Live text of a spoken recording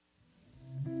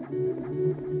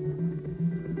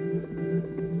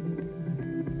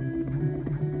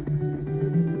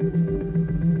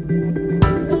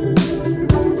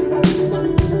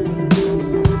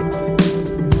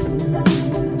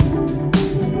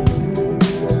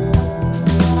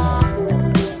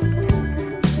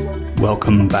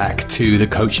Welcome back to the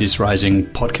Coaches Rising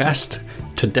podcast.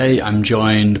 Today I'm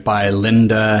joined by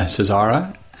Lynda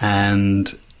Caesara, and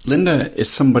Lynda is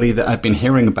somebody that I've been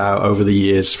hearing about over the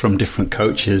years from different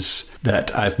coaches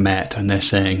that I've met, and they're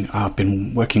saying, I've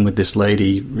been working with this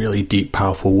lady, really deep,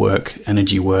 powerful work,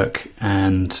 energy work.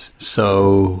 And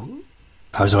so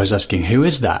I was always asking, who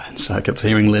is that? And so I kept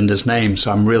hearing Lynda's name.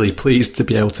 So I'm really pleased to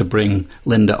be able to bring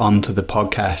Lynda onto the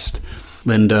podcast.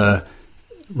 Lynda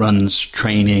runs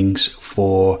trainings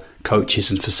for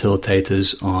coaches and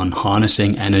facilitators on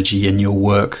harnessing energy in your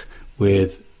work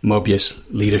with Mobius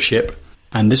leadership.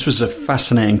 And this was a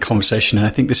fascinating conversation, and I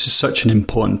think this is such an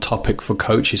important topic for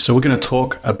coaches. So we're going to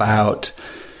talk about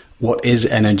what is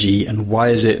energy and why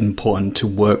is it important to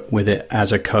work with it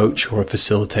as a coach or a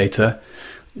facilitator.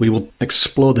 We will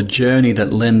explore the journey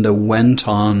that Lynda went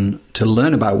on to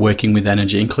learn about working with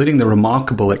energy, including the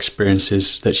remarkable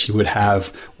experiences that she would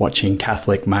have watching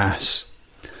Catholic Mass.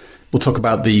 We'll talk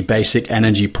about the basic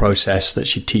energy process that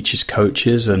she teaches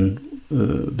coaches and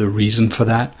the reason for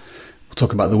that. We'll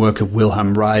talk about the work of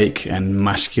Wilhelm Reich and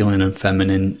masculine and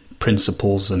feminine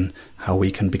principles and how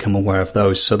we can become aware of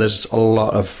those. So there's a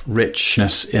lot of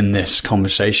richness in this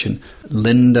conversation.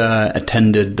 Lynda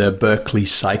attended the Berkeley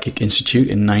Psychic Institute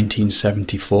in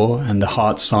 1974 and the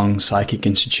Heartsong Psychic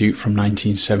Institute from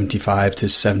 1975 to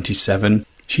 77.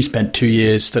 She spent 2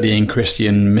 years studying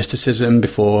Christian mysticism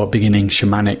before beginning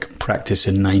shamanic practice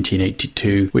in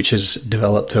 1982, which has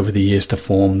developed over the years to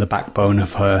form the backbone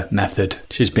of her method.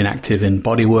 She's been active in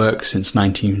bodywork since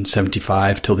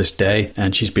 1975 till this day,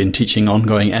 and she's been teaching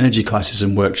ongoing energy classes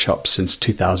and workshops since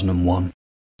 2001.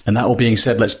 And that all being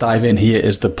said, let's dive in. Here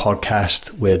is the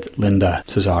podcast with Lynda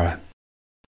Caesara.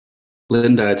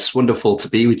 Lynda, it's wonderful to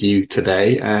be with you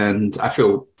today, and I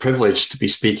feel privileged to be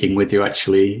speaking with you,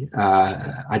 actually.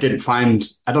 I don't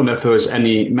know if there was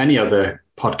many other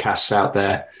podcasts out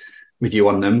there with you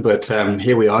on them, but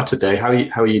here we are today. How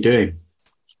are you doing?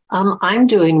 I'm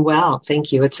doing well,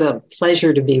 thank you. It's a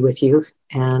pleasure to be with you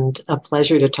and a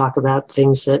pleasure to talk about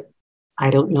things that I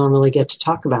don't normally get to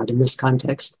talk about in this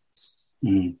context.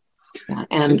 And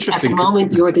at the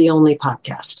moment, you're the only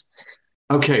podcast.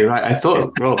 Okay, right. I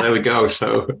thought, well, there we go.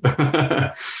 So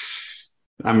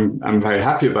I'm very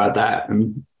happy about that.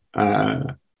 And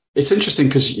it's interesting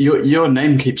because your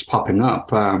name keeps popping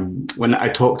up when I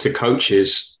talk to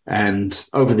coaches, and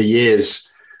over the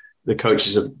years, the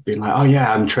coaches have been like, "Oh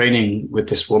yeah, I'm training with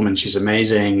this woman. She's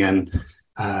amazing, and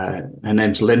her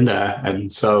name's Lynda."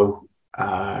 And so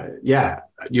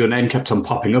your name kept on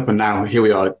popping up, and now here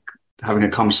we are having a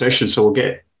conversation. So we'll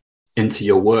get into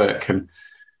your work and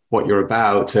what you're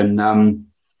about and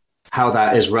how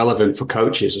that is relevant for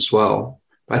coaches as well.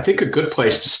 But I think a good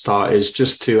place to start is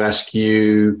just to ask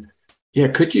you,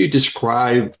 could you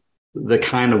describe the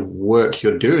kind of work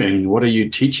you're doing? What are you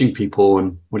teaching people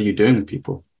and what are you doing with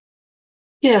people?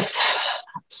 Yes.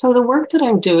 So the work that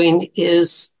I'm doing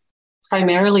is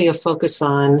primarily a focus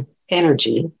on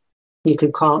energy. You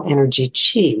could call energy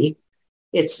chi.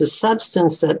 It's the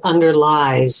substance that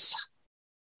underlies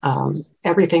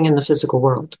everything in the physical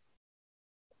world.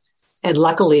 And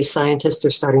luckily, scientists are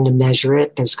starting to measure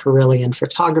it. There's Carillion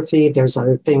photography. There's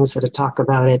other things that talk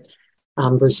about it.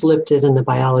 Bruce Lipton in the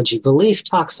Biology Belief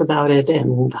talks about it,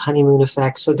 and the honeymoon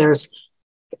effect. So there's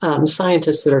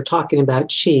scientists that are talking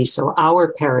about chi. So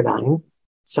our paradigm,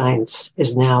 science,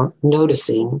 is now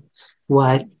noticing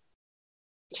what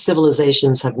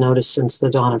civilizations have noticed since the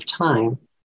dawn of time,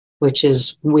 which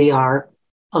is we are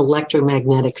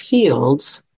electromagnetic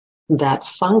fields that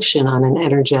function on an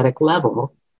energetic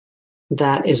level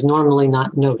that is normally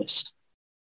not noticed.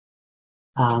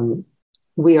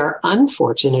 We are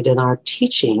unfortunate in our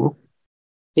teaching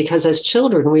because as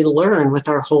children, we learn with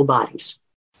our whole bodies,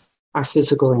 our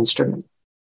physical instrument.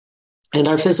 And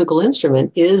our physical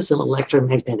instrument is an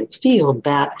electromagnetic field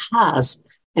that has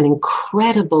an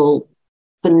incredible,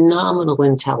 phenomenal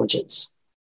intelligence.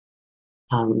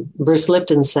 Bruce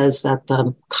Lipton says that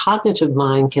the cognitive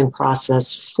mind can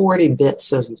process 40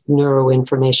 bits of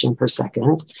neuroinformation per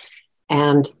second,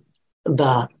 and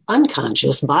the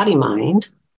unconscious body mind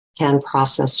can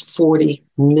process 40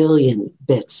 million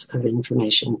bits of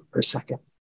information per second.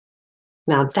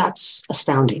 Now, that's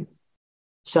astounding.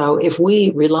 So if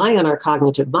we rely on our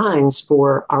cognitive minds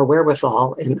for our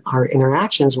wherewithal and our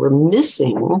interactions, we're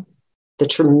missing the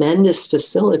tremendous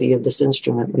facility of this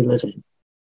instrument we live in.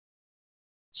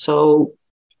 So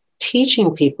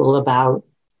teaching people about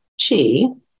chi,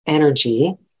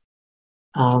 energy,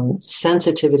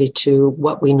 sensitivity to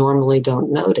what we normally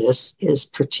don't notice is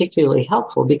particularly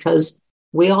helpful because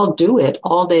we all do it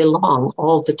all day long,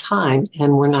 all the time,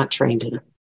 and we're not trained in it.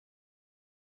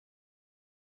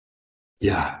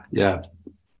 Yeah, yeah,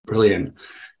 brilliant.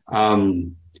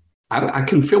 I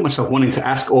can feel myself wanting to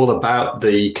ask all about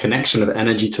the connection of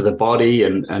energy to the body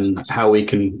and how we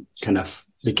can kind of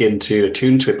begin to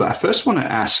attune to it. But I first want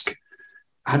to ask,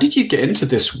 how did you get into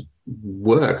this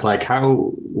work? Like,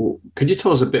 how could you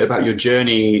tell us a bit about your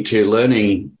journey to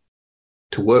learning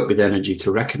to work with energy,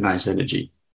 to recognize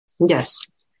energy? Yes.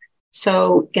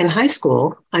 So in high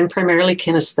school, I'm primarily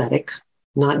kinesthetic,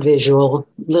 not visual,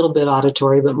 a little bit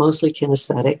auditory, but mostly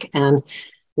kinesthetic. And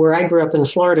where I grew up in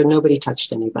Florida, nobody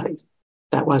touched anybody.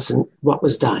 That wasn't what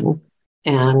was done.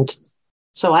 And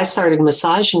so I started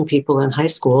massaging people in high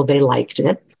school. They liked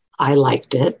it. I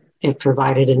liked it. It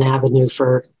provided an avenue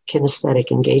for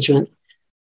kinesthetic engagement.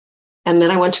 And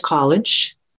then I went to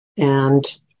college. And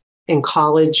in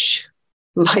college,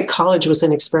 my college was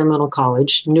an experimental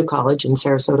college, new college in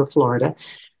Sarasota, Florida.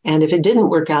 And if it didn't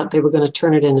work out, they were going to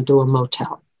turn it into a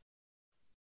motel.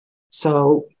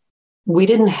 So we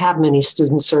didn't have many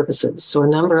student services. So a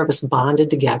number of us bonded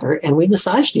together and we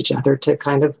massaged each other to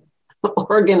kind of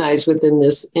organize within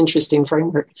this interesting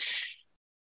framework.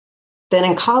 Then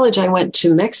in college, I went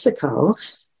to Mexico.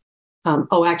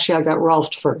 Actually, I got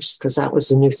Rolfed first because that was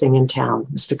the new thing in town,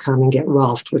 was to come and get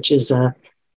Rolfed, which is a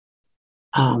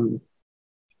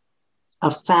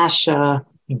fascia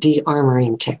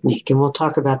de-armoring technique. And we'll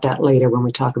talk about that later when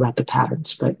we talk about the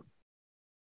patterns. But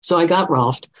so I got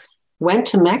Rolfed, went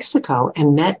to Mexico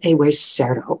and met a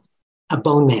huesero, a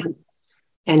bone man.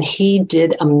 And he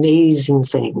did amazing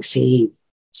things. He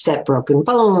set broken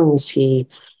bones. He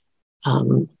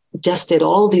just did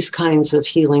all these kinds of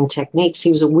healing techniques. He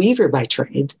was a weaver by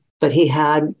trade, but he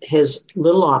had his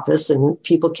little office and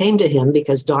people came to him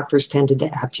because doctors tended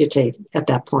to amputate at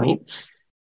that point.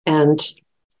 And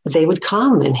they would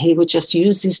come and he would just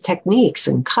use these techniques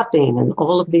and cupping and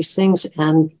all of these things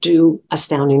and do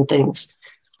astounding things.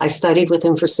 I studied with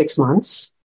him for 6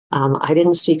 months. I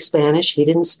didn't speak Spanish. He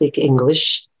didn't speak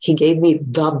English. He gave me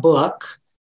the book.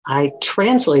 I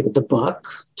translated the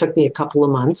book. Took me a couple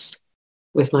of months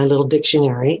with my little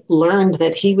dictionary. Learned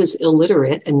that he was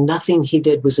illiterate and nothing he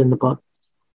did was in the book.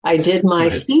 I did my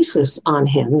thesis on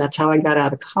him. That's how I got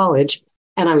out of college.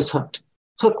 And I was hooked.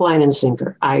 Hook, line, and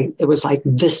sinker. It was like,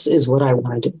 this is what I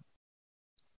want to do.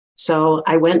 So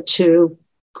I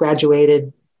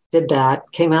graduated, did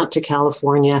that, came out to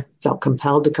California, felt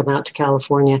compelled to come out to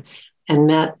California, and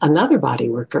met another body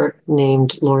worker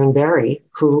named Lauren Berry,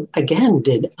 who again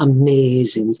did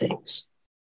amazing things,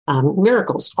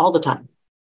 miracles all the time,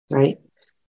 right?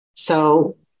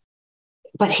 So,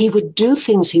 but he would do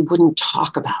things he wouldn't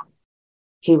talk about.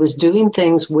 He was doing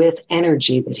things with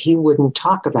energy that he wouldn't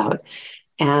talk about.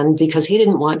 And because he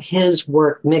didn't want his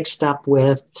work mixed up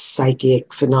with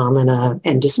psychic phenomena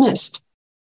and dismissed.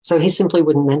 So he simply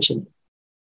wouldn't mention it.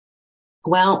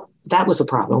 Well, that was a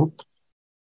problem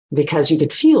because you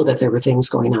could feel that there were things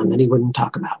going on that he wouldn't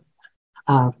talk about.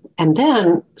 And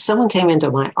then someone came into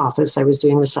my office. I was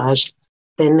doing massage.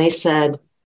 Then they said,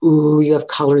 ooh, you have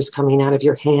colors coming out of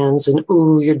your hands, and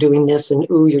ooh, you're doing this, and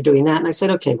ooh, you're doing that. And I said,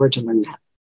 okay, where'd you learn that?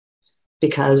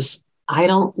 Because I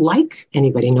don't like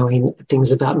anybody knowing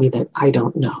things about me that I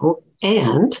don't know.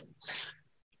 And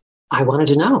I wanted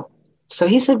to know. So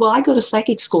he said, well, I go to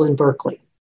psychic school in Berkeley.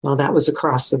 Well, that was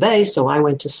across the bay. So I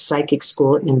went to psychic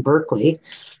school in Berkeley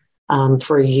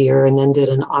for a year and then did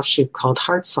an offshoot called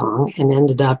Heartsong and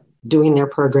ended up doing their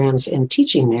programs and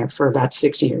teaching there for about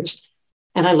 6 years.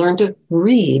 And I learned to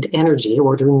read energy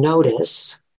or to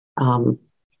notice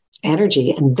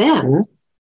energy. And then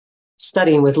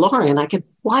studying with Lauren, I could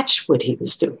watch what he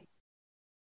was doing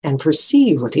and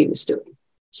perceive what he was doing.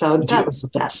 So that was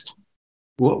the best.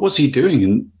 What was he doing?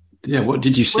 And yeah, what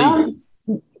did you see? Well,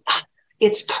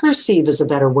 it's perceive is a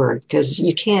better word because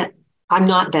I'm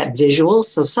not that visual.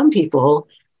 So some people,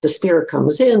 the spirit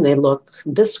comes in, they look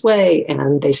this way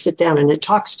and they sit down and it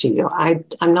talks to you.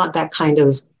 I'm not that kind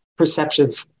of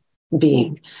perceptive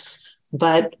being.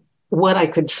 But what I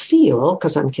could feel,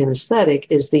 because I'm kinesthetic,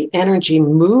 is the energy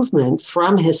movement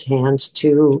from his hands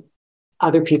to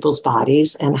other people's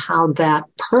bodies and how that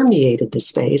permeated the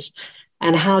space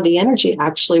and how the energy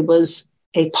actually was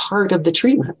a part of the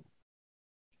treatment.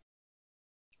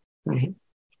 Right?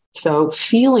 So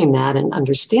feeling that and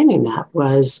understanding that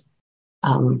was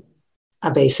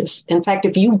a basis. In fact,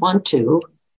 if you want to,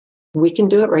 we can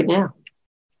do it right now.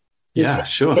 Yeah,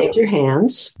 sure. Take your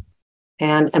hands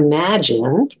and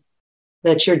imagine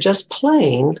that you're just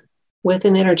playing with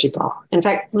an energy ball. In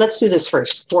fact, let's do this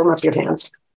first. Warm up your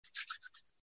hands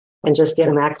and just get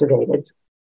them activated.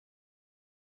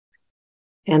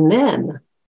 And then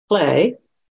play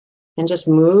and just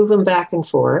move them back and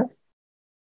forth.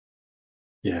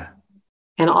 Yeah.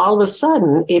 And all of a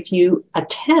sudden, if you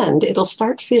attend, it'll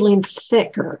start feeling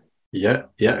thicker. Yeah,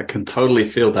 I can totally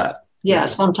feel that. Yeah,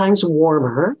 sometimes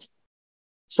warmer,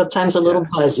 sometimes a little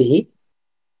buzzy.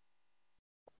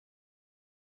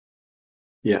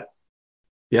 Yeah.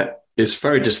 It's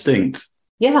very distinct.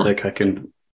 Yeah. Like I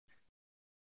can,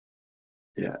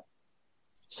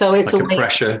 So it's like a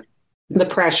pressure. The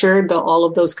pressure, all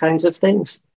of those kinds of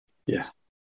things. Yeah.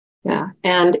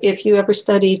 And if you ever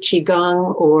study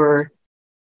Qigong or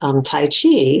Tai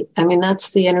Chi, I mean,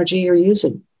 that's the energy you're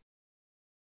using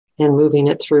and moving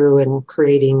it through and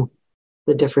creating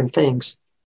the different things.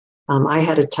 I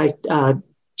had a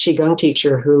Qigong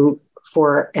teacher who,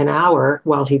 for an hour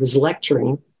while he was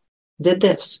lecturing, did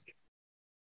this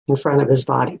in front of his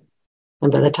body.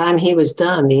 And by the time he was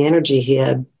done, the energy he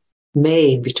had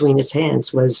made between his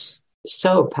hands was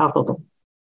so palpable.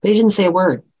 But he didn't say a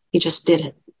word. He just did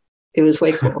it. It was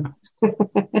way cool.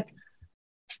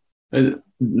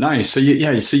 Nice. So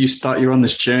you're on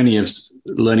this journey of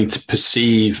learning to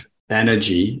perceive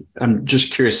energy. I'm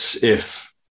just curious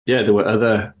if, there were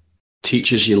other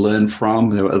teachers you learned from,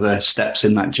 there were other steps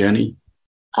in that journey.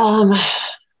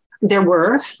 There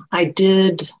were.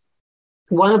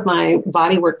 One of my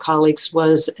bodywork colleagues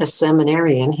was a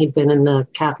seminarian. He'd been in the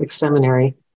Catholic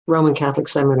seminary, Roman Catholic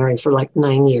seminary, for like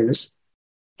 9 years.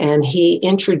 And he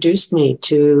introduced me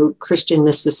to Christian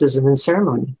mysticism and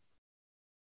ceremony.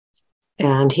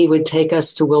 And he would take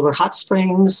us to Wilbur Hot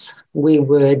Springs.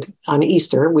 On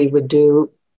Easter, we would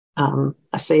do a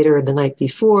Seder the night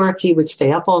before. He would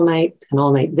stay up all night, an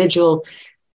all-night vigil,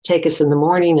 take us in the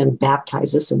morning and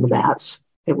baptize us in the baths.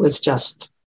 It was just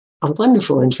a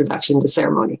wonderful introduction to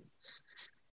ceremony.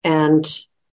 And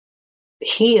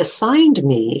he assigned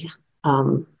me,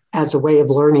 as a way of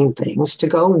learning things, to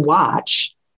go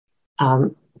watch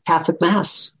Catholic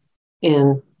Mass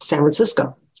in San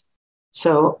Francisco.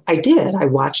 So I did. I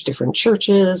watched different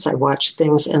churches. I watched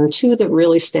things. And two that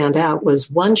really stand out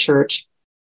was one church,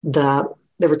 there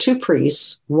were two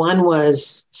priests. One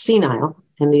was senile,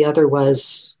 and the other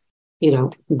was, the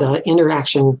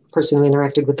person who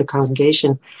interacted with the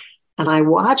congregation. And I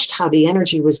watched how the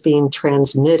energy was being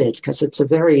transmitted, because it's a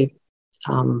very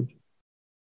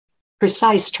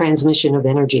precise transmission of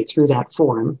energy through that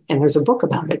form. And there's a book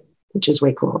about it, which is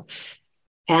way cool.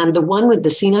 And the one with the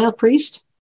senile priest,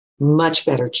 much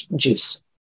better juice.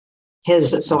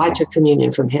 So I took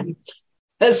communion from him.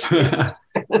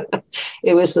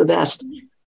 It was the best.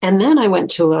 And then I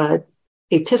went to a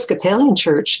Episcopalian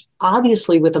church,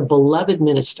 obviously with a beloved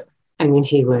minister. I mean,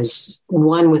 he was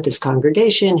one with his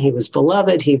congregation. He was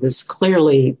beloved. He was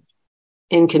clearly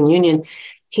in communion.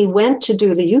 He went to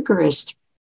do the Eucharist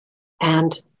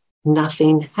and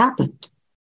nothing happened.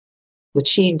 The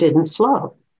chi didn't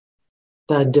flow.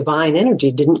 The divine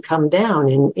energy didn't come down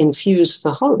and infuse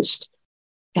the host.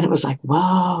 And it was like,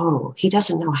 whoa, he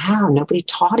doesn't know how. Nobody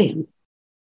taught him.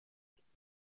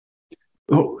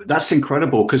 Oh, that's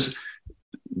incredible, because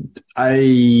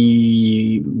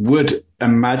I would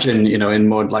imagine, in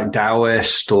more like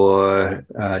Taoist or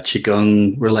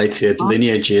Qigong related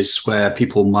lineages where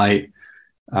people might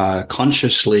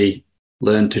consciously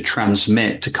learn to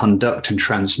conduct and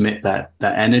transmit that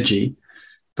energy.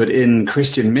 But in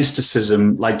Christian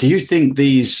mysticism, do you think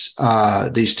these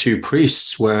two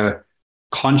priests were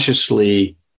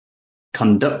consciously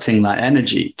conducting that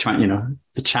energy,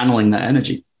 channeling that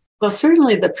energy? Well,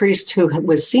 certainly the priest who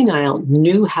was senile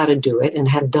knew how to do it and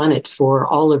had done it for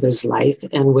all of his life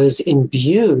and was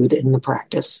imbued in the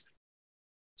practice.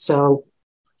 So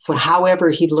for however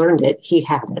he learned it, he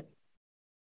had it.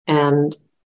 And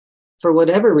for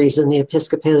whatever reason, the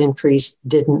Episcopalian priest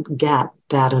didn't get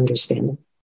that understanding.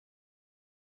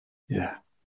 Yeah.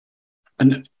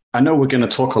 And I know we're going to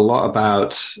talk a lot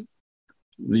about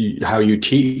how you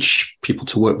teach people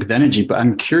to work with energy, but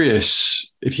I'm curious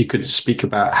if you could speak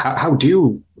about how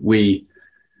do we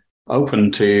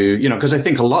open to, because I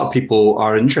think a lot of people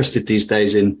are interested these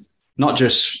days in not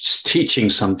just teaching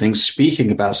something,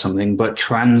 speaking about something, but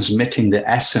transmitting the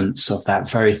essence of that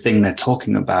very thing they're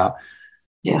talking about.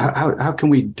 Yeah. How can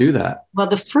we do that? Well,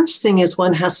 the first thing is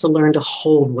one has to learn to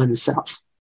hold oneself.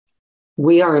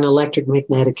 We are an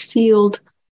electromagnetic field.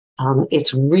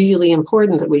 It's really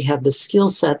important that we have the skill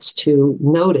sets to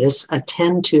notice,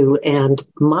 attend to, and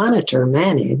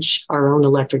manage our own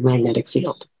electromagnetic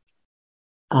field.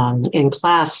 In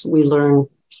class, we learn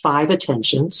 5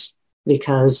 attentions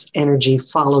because energy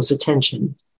follows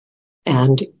attention.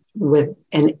 And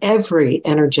every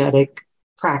energetic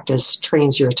practice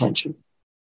trains your attention.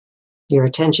 Your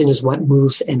attention is what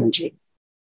moves energy.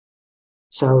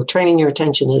 So training your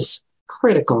attention is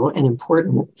critical and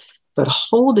important. But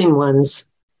holding one's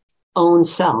own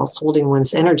self, holding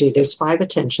one's energy, there's 5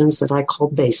 attentions that I call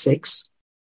basics.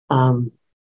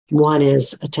 One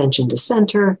is attention to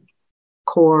center,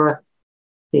 core.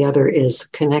 The other is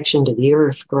connection to the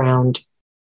earth, ground.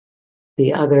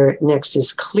 The other next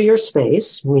is clear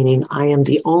space, meaning I am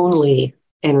the only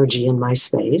energy in my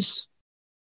space.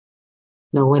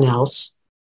 No one else.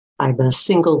 I'm a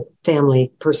single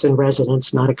family person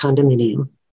residence, not a condominium.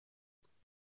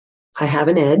 I have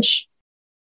an edge,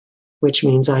 which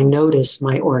means I notice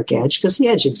my auric edge, because the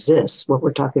edge exists. What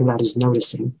we're talking about is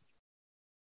noticing.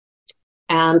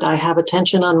 And I have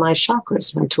attention on my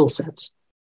chakras, my tool sets.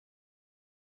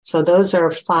 So those are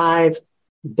 5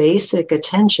 basic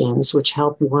attentions which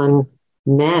help one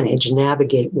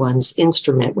navigate one's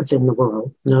instrument within the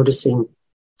world, noticing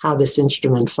how this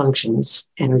instrument functions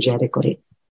energetically.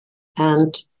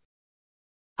 And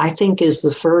I think is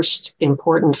the first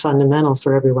important fundamental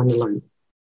for everyone to learn.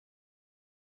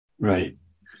 Right.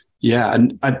 Yeah.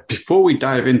 And before we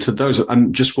dive into those,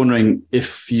 I'm just wondering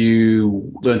if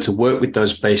you learn to work with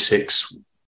those basics,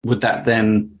 would that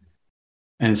then,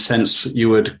 in a sense, you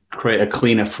would create a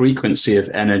cleaner frequency of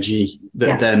energy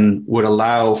that then would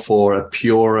allow for a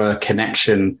purer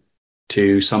connection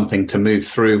to something to move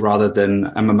through, rather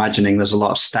than, I'm imagining there's a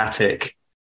lot of static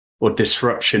or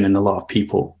disruption in a lot of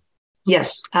people.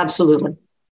 Yes, absolutely.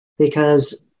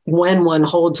 Because when one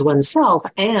holds oneself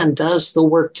and does the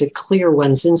work to clear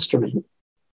one's instrument,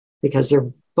 because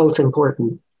they're both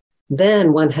important,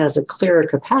 then one has a clearer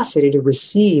capacity to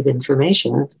receive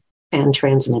information and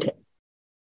transmit it.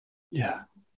 Yeah.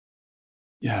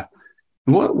 Yeah.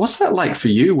 What's that like for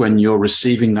you when you're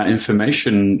receiving that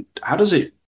information? How does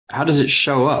it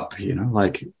show up?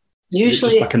 Like, usually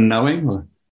is it just like a knowing? Or?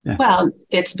 Yeah. Well,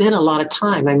 it's been a lot of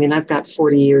time. I mean, I've got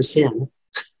 40 years in.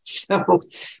 So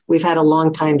we've had a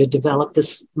long time to develop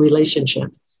this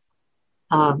relationship.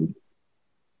 For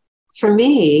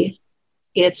me,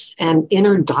 it's an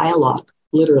inner dialogue,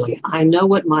 literally. I know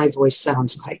what my voice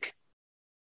sounds like.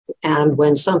 And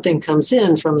when something comes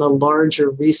in from the larger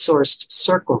resourced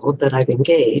circle that I've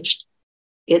engaged,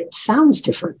 it sounds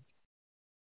different.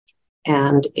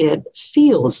 And it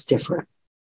feels different.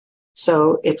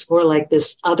 So it's more like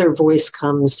this other voice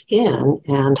comes in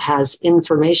and has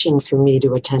information for me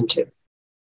to attend to.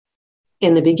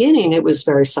 In the beginning, it was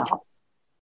very subtle.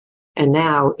 And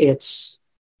now it's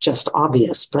just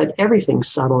obvious, but everything's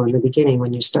subtle in the beginning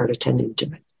when you start attending to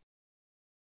it.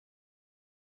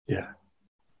 Yeah.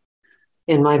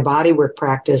 In my bodywork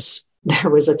practice, there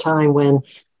was a time when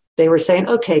they were saying,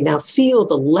 okay, now feel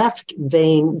the left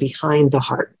vein behind the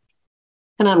heart.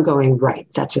 And I'm going, right,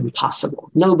 that's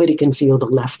impossible. Nobody can feel the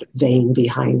left vein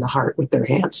behind the heart with their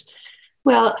hands.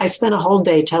 Well, I spent a whole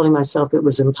day telling myself it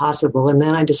was impossible. And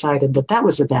then I decided that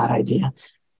was a bad idea.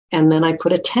 And then I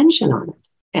put attention on it.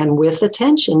 And with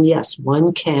attention, yes,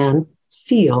 one can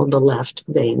feel the left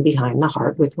vein behind the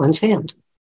heart with one's hand.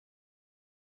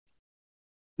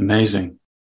 Amazing.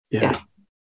 Yeah.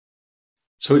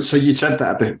 So you said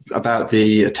that about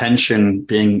the attention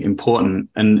being important.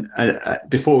 And I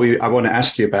want to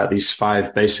ask you about these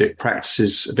 5 basic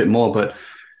practices a bit more, but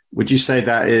would you say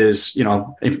that is,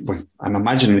 I'm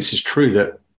imagining this is true,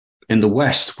 that in the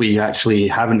West, we actually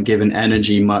haven't given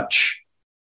energy much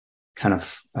kind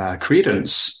of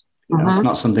credence. It's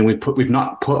not something we've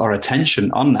not put our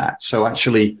attention on that. So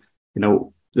actually,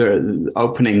 they're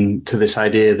opening to this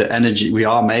idea that energy, we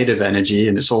are made of energy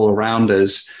and it's all around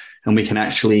us, and we can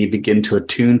actually begin to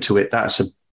attune to it. That's a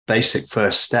basic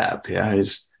first step.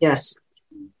 Yes.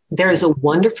 There is a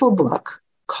wonderful book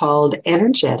called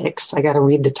Energetics. I got to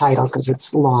read the title because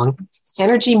it's long.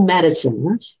 Energy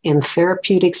Medicine in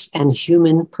Therapeutics and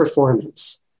Human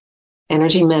Performance.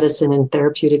 Energy Medicine in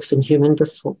Therapeutics and Human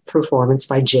Performance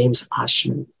by James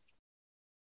Oshman.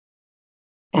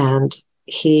 And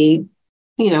he,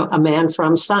 a man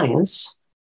from science,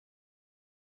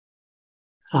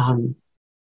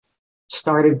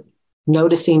 started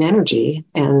noticing energy,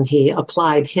 and he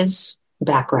applied his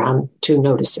background to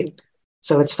noticing.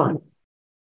 So it's fun.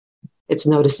 It's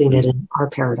noticing it in our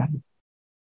paradigm.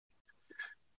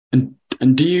 And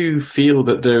do you feel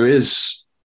that there is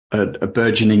a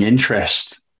burgeoning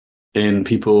interest in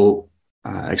people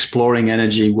exploring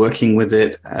energy, working with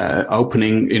it,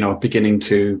 opening, beginning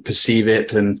to perceive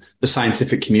it, and the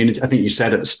scientific community? I think you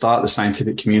said at the start, the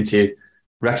scientific community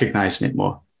recognizing it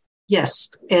more. Yes,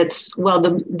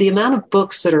 the amount of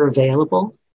books that are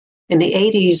available, in the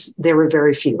 80s, there were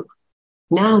very few.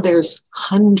 Now there's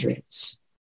hundreds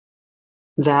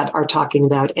that are talking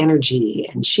about energy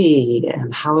and chi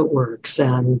and how it works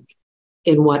and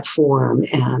in what form.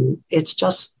 And it's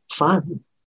just fun.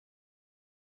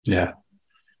 Yeah.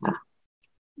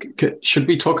 should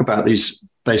we talk about these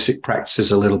basic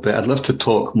practices a little bit? I'd love to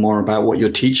talk more about what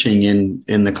you're teaching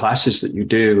in the classes that you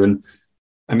do. And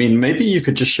I mean, maybe you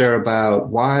could just share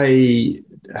about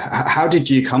how did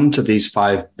you come to these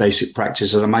 5 basic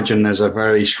practices? I imagine there's a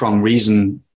very strong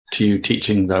reason to you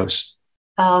teaching those.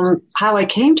 How I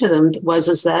came to them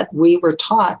is that we were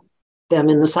taught them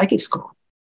in the psychic school.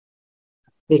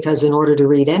 Because in order to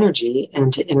read energy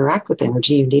and to interact with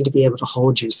energy, you need to be able to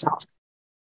hold yourself.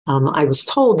 I was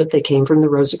told that they came from the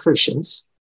Rosicrucians.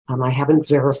 I haven't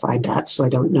verified that, so I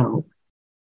don't know.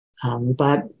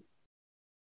 But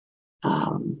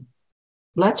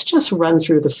let's just run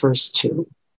through the first 2,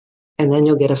 and then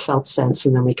you'll get a felt sense,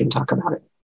 and then we can talk about it.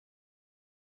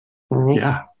 All right?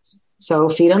 Yeah. So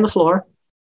feet on the floor.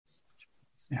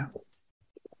 Yeah.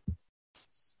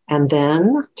 And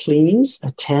then please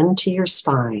attend to your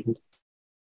spine.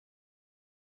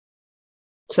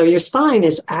 So your spine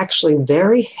is actually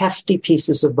very hefty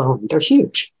pieces of bone. They're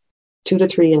huge. 2 to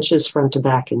 3 inches front to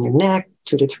back in your neck,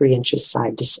 2 to 3 inches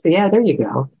side to side. Yeah, there you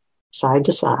go. Side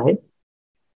to side.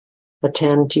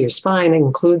 Attend to your spine. It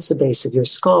includes the base of your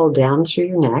skull down through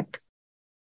your neck,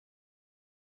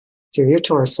 through your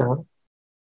torso.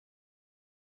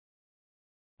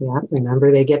 Yeah,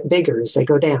 remember they get bigger as they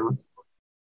go down.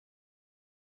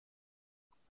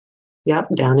 Yep,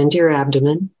 down into your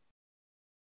abdomen.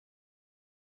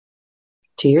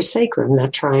 To your sacrum,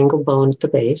 that triangle bone at the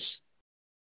base.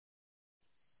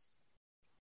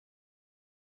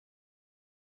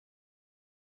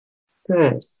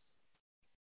 Good.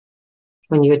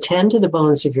 When you attend to the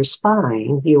bones of your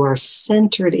spine, you are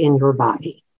centered in your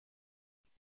body.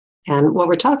 And what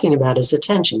we're talking about is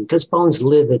attention, because bones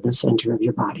live in the center of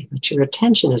your body, but your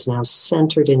attention is now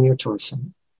centered in your torso.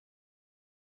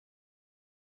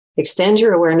 Extend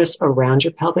your awareness around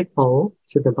your pelvic bowl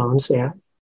through the bones there.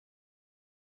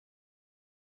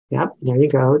 Yep, there you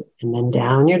go. And then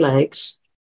down your legs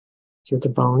through the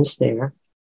bones there.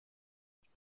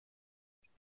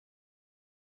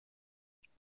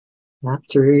 Yep,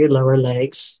 through your lower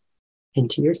legs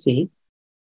into your feet.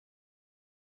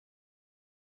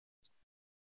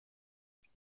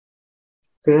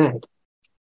 Good.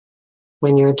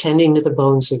 When you're attending to the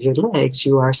bones of your legs,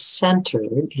 you are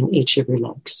centered in each of your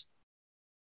legs.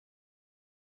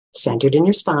 Centered in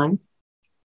your spine,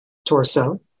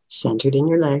 torso, centered in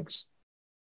your legs.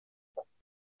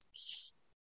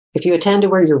 If you attend to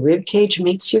where your rib cage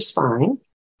meets your spine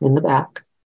in the back,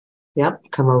 yep,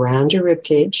 come around your rib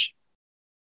cage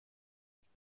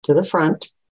to the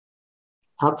front,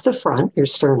 up the front, your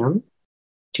sternum,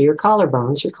 to your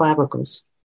collarbones, your clavicles,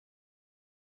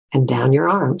 and down your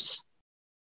arms.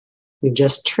 You've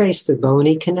just traced the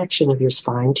bony connection of your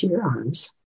spine to your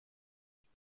arms.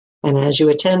 And as you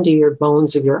attend to your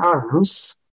bones of your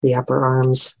arms, the upper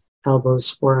arms, elbows,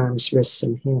 forearms, wrists,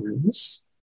 and hands,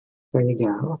 there you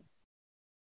go.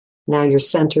 Now you're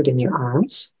centered in your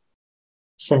arms,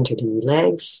 centered in your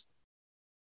legs,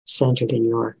 centered in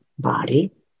your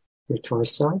body, your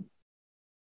torso,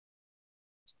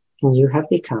 and you have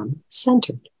become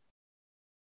centered.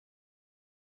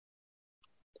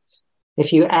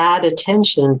 If you add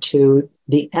attention to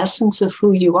the essence of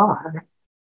who you are,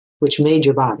 which made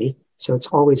your body, so it's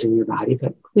always in your body,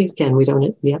 but we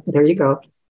don't, yeah, there you go.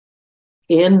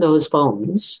 In those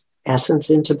bones, essence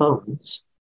into bones.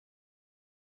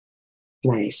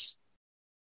 Nice.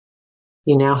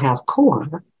 You now have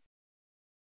core,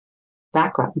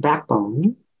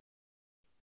 backbone,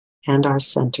 and our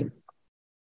center.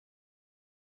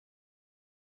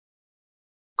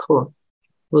 Cool.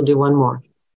 We'll do one more.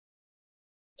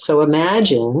 So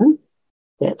imagine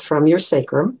that from your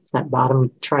sacrum, that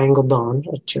bottom triangle bone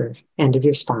at your end of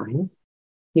your spine,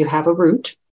 you have a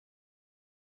root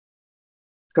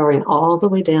going all the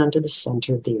way down to the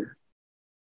center of the earth.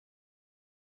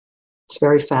 It's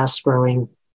very fast growing,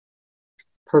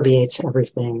 permeates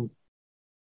everything.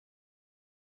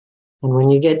 And when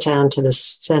you get down to the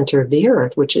center of the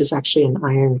earth, which is actually an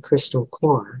iron crystal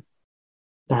core,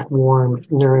 that warm,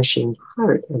 nourishing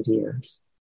heart of the earth,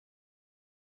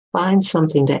 find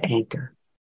something to anchor.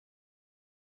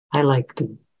 I like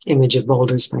the image of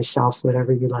boulders myself.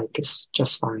 Whatever you like is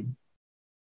just fine.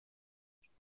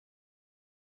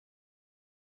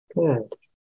 Good.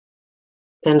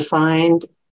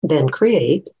 Then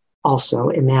create, also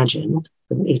imagine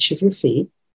from each of your feet,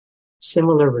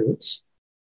 similar roots.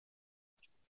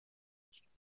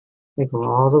 They go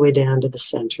all the way down to the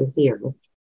center of the earth.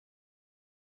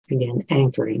 Again,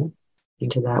 anchoring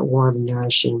into that warm,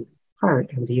 nourishing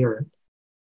heart of the earth.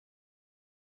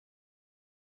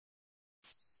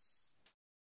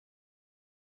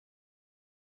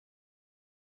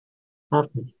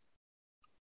 Lovely.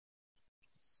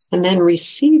 And then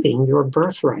receiving your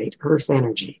birthright, earth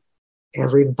energy.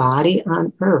 Every body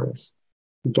on earth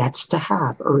gets to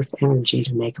have earth energy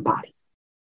to make a body.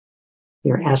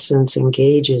 Your essence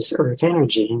engages earth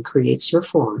energy and creates your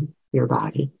form, your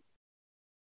body.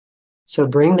 So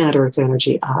bring that earth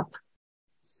energy up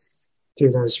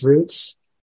through those roots,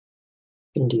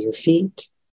 into your feet,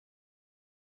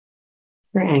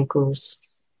 your ankles,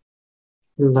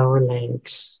 your lower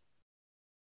legs,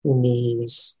 your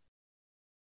knees,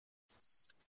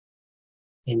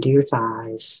 into your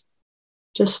thighs.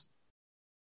 Just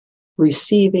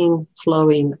receiving,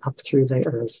 flowing up through the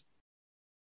earth,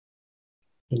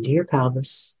 into your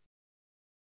pelvis,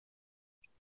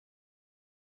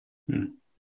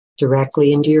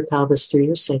 directly into your pelvis through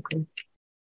your sacrum.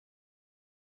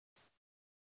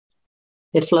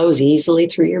 It flows easily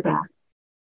through your back,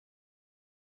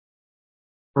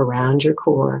 around your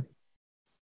core,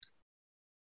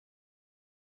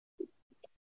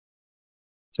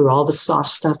 through all the soft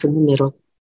stuff in the middle,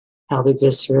 pelvic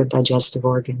viscera, digestive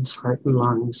organs, heart and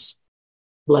lungs,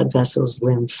 blood vessels,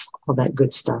 lymph, all that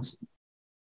good stuff.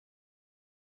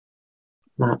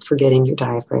 Not forgetting your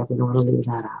diaphragm, we don't want to leave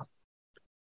that out.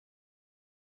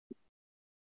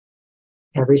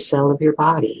 Every cell of your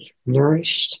body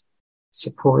nourished,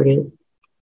 supported,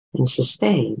 and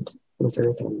sustained with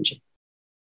earth energy.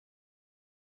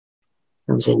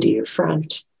 Comes into your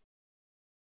front,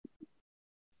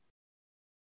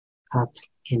 up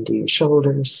into your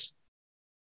shoulders,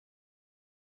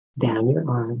 down your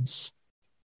arms,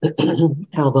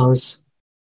 elbows,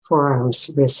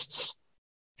 forearms, wrists,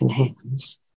 and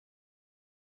hands,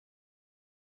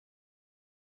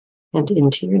 and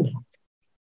into your neck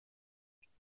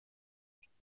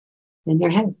and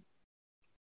your head.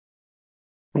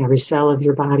 Every cell of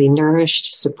your body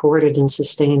nourished, supported, and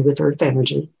sustained with earth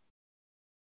energy.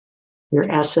 Your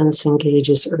essence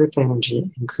engages earth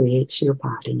energy and creates your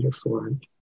body, your form.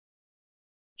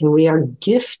 And we are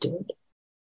gifted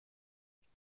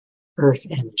earth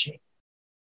energy,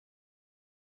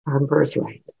 our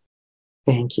birthright.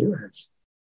 Thank you, Earth.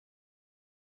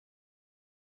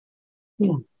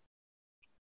 Yeah.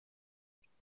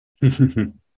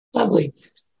 Lovely.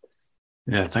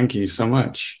 Yeah, thank you so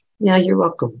much. Yeah, you're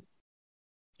welcome.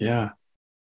 Yeah.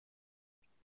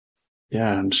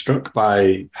 Yeah, I'm struck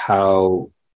by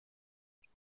how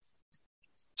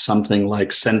something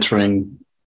like centering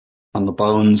on the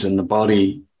bones in the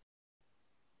body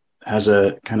has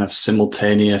a kind of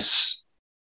simultaneous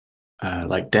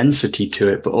like density to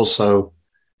it, but also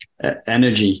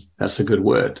energy. That's a good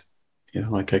word. You know,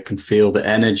 like I can feel the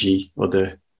energy or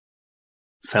the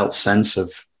felt sense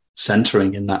of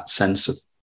centering in that sense of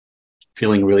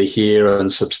feeling really here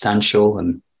and substantial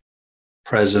and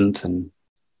present and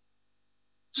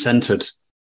centered.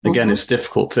 Again, it's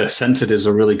difficult to, centered is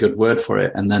a really good word for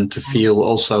it. And then to feel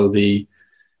also the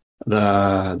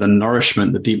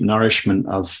nourishment, the deep nourishment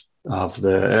of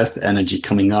the earth energy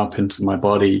coming up into my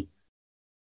body,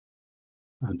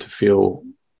 and to feel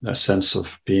that sense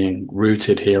of being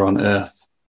rooted here on earth.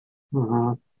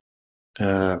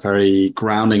 Very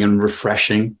grounding and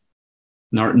refreshing,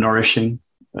 nourishing.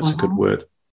 That's a good word.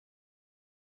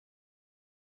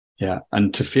 Yeah.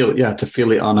 And to feel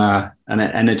it on an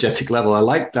energetic level. I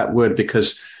like that word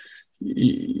because,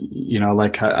 you know,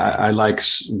 like I like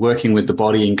working with the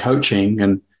body in coaching,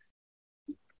 and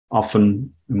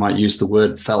often we might use the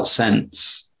word felt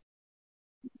sense,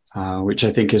 which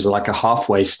I think is like a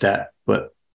halfway step,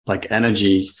 but like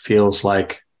energy feels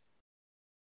like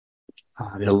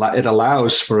it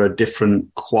allows for a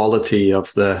different quality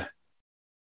of the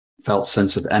felt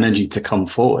sense of energy to come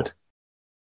forward.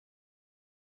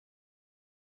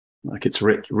 Like it's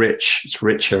rich, it's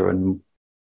richer and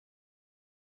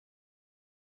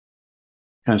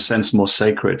kind of sense more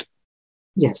sacred.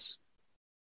 Yes.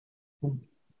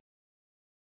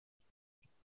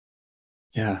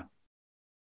 Yeah.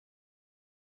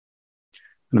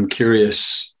 And I'm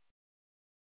curious,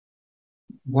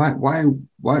 why,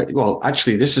 well,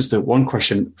 actually, this is the one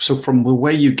question. So from the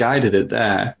way you guided it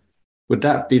there, would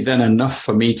that be then enough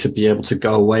for me to be able to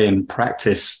go away and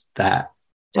practice that?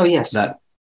 Oh, yes.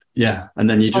 Yeah. And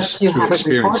then you just through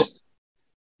experience.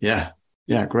 Yeah.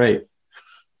 Yeah. Great.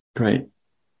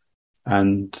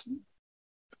 And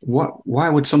why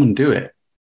would someone do it?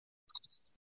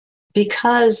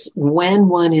 Because when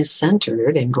one is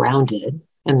centered and grounded,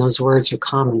 and those words are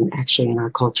common actually in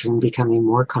our culture and becoming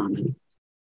more common,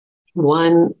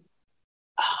 one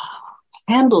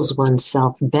handles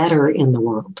oneself better in the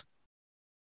world.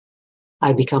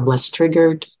 I become less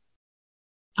triggered.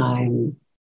 I'm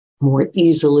more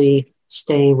easily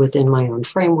stay within my own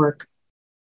framework.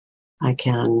 I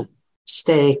can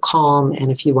stay calm,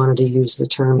 and if you wanted to use the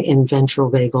term in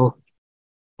ventral-vagal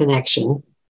connection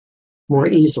more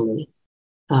easily.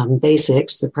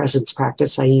 Basics, the presence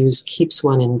practice I use keeps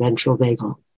one in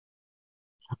ventral-vagal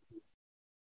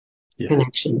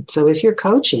connection. So if you're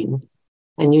coaching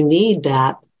and you need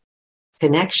that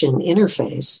connection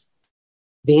interface,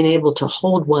 being able to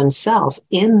hold oneself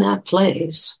in that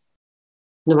place,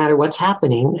 no matter what's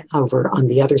happening over on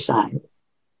the other side,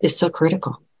 is so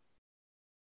critical.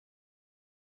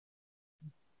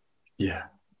 Yeah.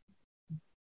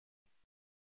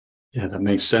 Yeah, that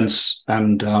makes sense.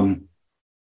 And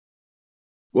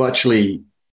well, actually,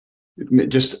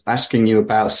 just asking you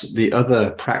about the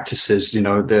other practices,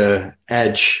 the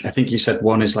edge. I think you said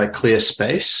one is like clear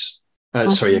space.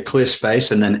 Sorry, a clear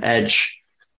space, and then edge,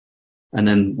 and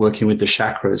then working with the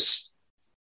chakras.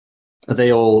 Are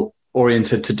they all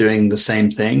oriented to doing the same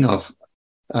thing of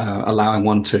allowing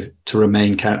one to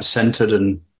remain kind of centered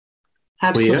and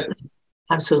clear?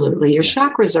 Absolutely. Your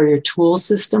chakras are your tool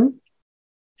system.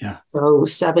 Yeah. So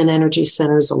 7 energy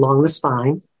centers along the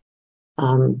spine.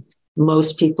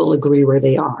 Most people agree where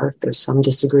they are. There's some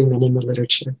disagreement in the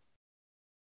literature.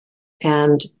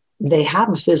 And they have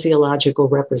a physiological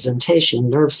representation,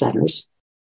 nerve centers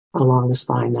along the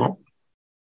spine that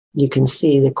you can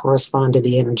see that correspond to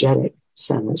the energetic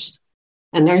centers.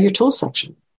 And they're your tool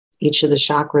section. Each of the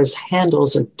chakras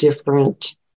handles a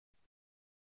different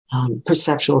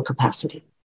perceptual capacity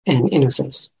and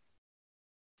interface.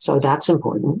 So that's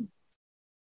important.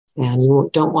 And you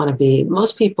don't want to be,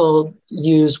 most people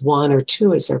use 1 or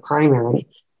 2 as their primary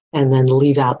and then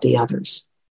leave out the others.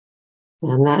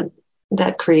 And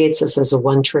that creates us as a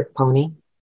one-trick pony.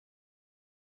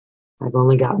 I've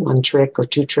only got 1 trick or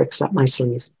 2 tricks up my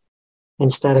sleeve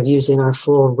instead of using our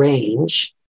full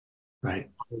range of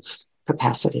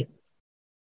capacity.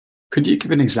 Could you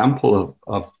give an example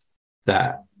of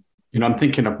that? I'm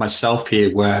thinking of myself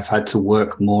here where I've had to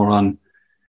work more on,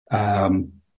 a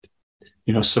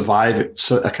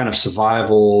kind of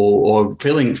survival or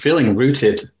feeling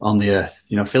rooted on the earth,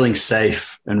 feeling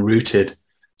safe and rooted.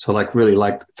 So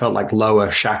felt like lower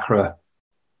chakra.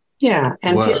 Yeah.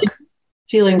 And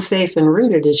feeling safe and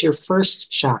rooted is your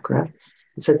first chakra.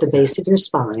 It's at the base of your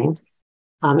spine.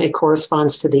 It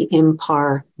corresponds to the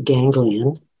impar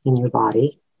ganglion in your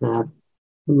body, the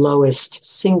lowest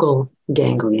single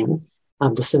ganglion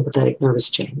of the sympathetic nervous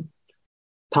chain,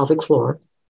 pelvic floor.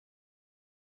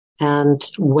 And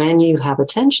when you have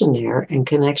attention there and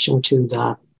connection to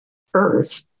the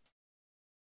earth,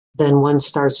 then one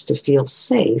starts to feel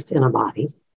safe in a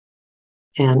body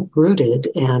and rooted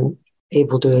and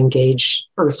able to engage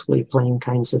earthly plane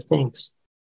kinds of things.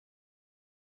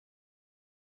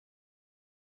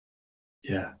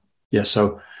 Yeah. Yeah.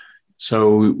 So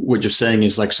what you're saying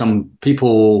is like some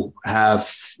people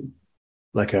have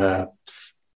like a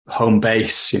home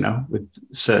base, with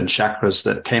certain chakras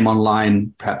that came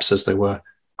online perhaps as they were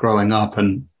growing up,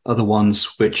 and other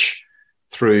ones which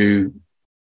through,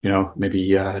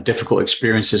 maybe difficult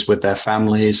experiences with their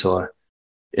families or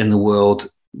in the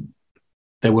world,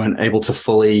 they weren't able to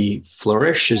fully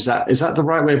flourish. Is that the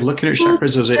right way of looking at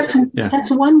chakras? Or is it?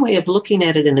 That's one way of looking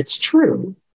at it, and it's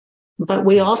true. But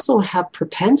we also have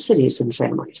propensities in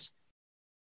families.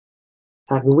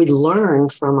 We learn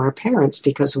from our parents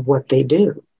because of what they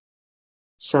do.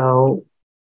 So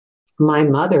my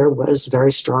mother was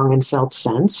very strong in felt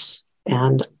sense,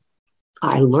 and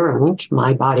I learned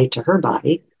my body to her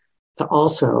body to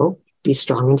also be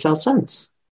strong in felt sense,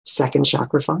 second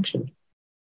chakra function.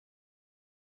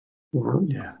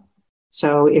 Yeah.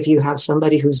 So if you have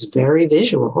somebody who's very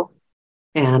visual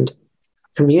and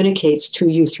communicates to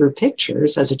you through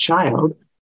pictures as a child,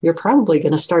 you're probably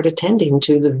going to start attending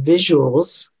to the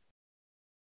visuals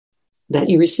that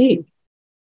you receive.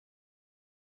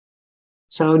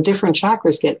 So different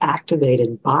chakras get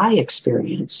activated by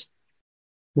experience,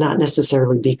 not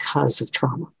necessarily because of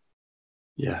trauma.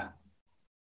 Yeah.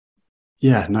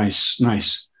 Yeah. Nice.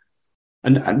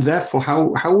 And therefore,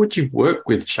 how would you work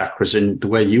with chakras in the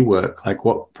way you work? Like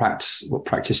what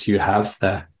practice do you have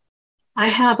there? I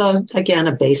have a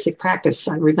basic practice.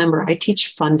 Remember, I teach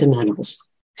fundamentals.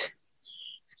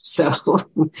 So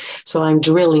I'm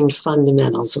drilling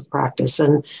fundamentals of practice.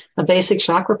 And a basic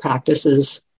chakra practice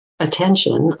is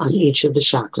attention on each of the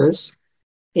chakras.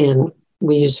 And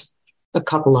we use a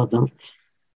couple of them.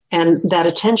 And that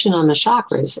attention on the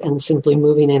chakras and simply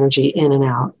moving energy in and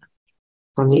out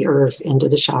from the earth into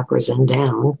the chakras and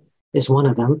down is one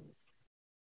of them.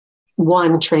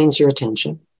 1, trains your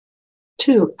attention.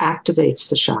 2, activates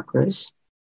the chakras.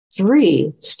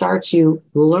 3, starts you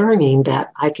learning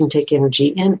that I can take energy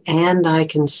in and I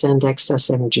can send excess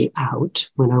energy out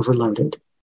when overloaded.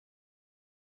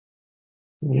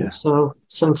 Right? So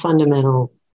some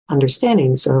fundamental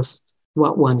understandings of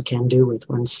what one can do with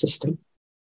one's system.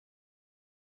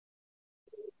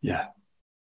 Yeah.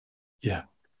 Yeah.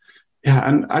 Yeah.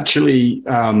 And actually,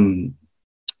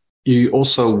 you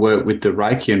also work with the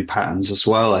Reichian patterns as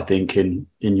well, I think, in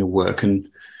your work. And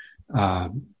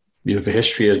you have a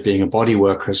history as being a body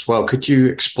worker as well. Could you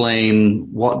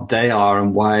explain what they are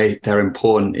and why they're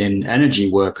important in energy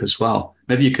work as well?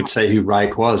 Maybe you could say who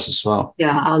Reich was as well.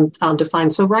 Yeah, I'll define.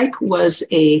 So Reich was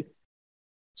a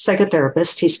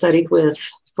psychotherapist. He studied with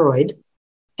Freud,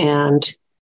 and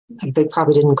they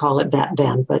probably didn't call it that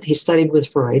then, but he studied with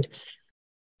Freud.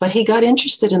 But he got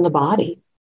interested in the body,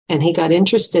 and he got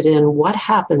interested in what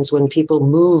happens when people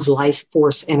move life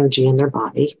force energy in their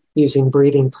body using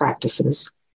breathing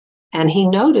practices. And he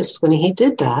noticed when he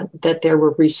did that there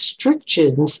were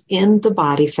restrictions in the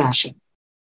body fascia.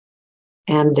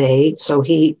 And so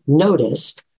he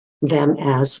noticed them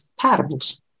as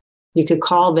patterns. You could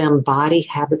call them body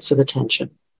habits of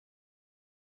attention.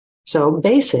 So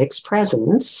basics,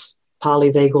 presence,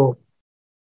 polyvagal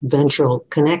ventral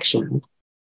connection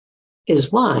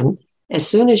is one. As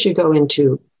soon as you go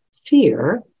into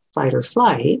fear, fight or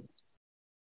flight,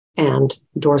 and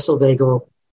dorsal vagal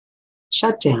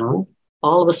shutdown,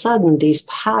 all of a sudden these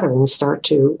patterns start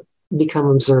to become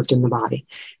observed in the body.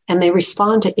 And they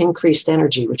respond to increased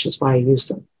energy, which is why I use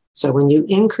them. So when you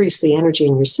increase the energy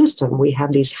in your system, we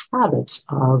have these habits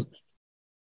of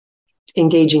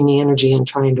engaging the energy and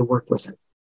trying to work with it.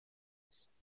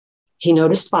 He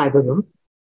noticed 5 of them.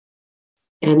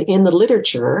 And in the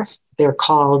literature, they're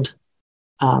called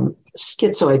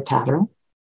schizoid pattern,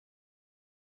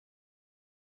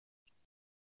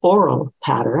 oral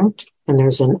pattern, and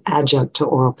there's an adjunct to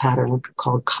oral pattern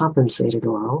called compensated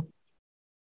oral,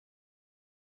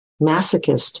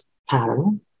 masochist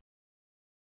pattern,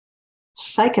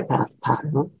 psychopath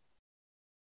pattern,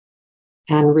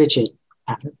 and rigid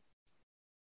pattern.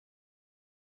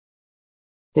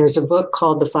 There's a book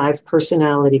called The 5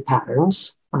 Personality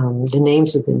Patterns. The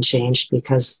names have been changed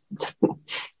because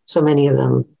so many of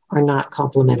them are not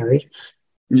complementary.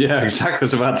 Yeah, exactly. I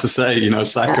was about to say,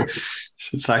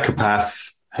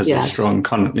 psychopath has a strong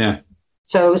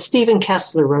So Stephen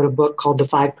Kessler wrote a book called The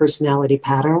 5 Personality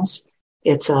Patterns.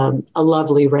 It's a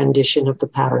lovely rendition of the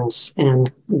patterns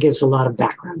and gives a lot of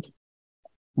background,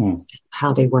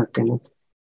 how they work and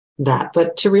that.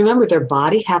 But to remember, their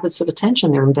body habits of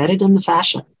attention, they're embedded in the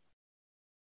fascia.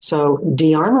 So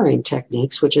de-armoring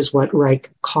techniques, which is what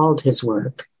Reich called his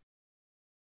work,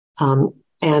 and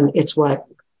it's what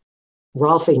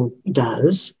Rolfing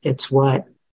does. It's what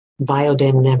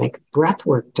biodynamic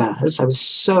breathwork does. I was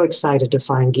so excited to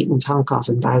find Giten Tonkov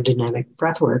in biodynamic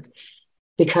breathwork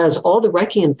because all the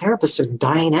Reichian therapists are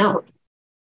dying out,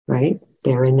 right?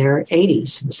 They're in their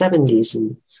 80s and 70s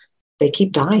and they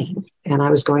keep dying. And I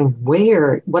was going,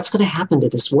 what's going to happen to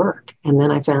this work? And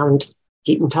then I found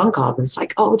Giten Tonkov and it's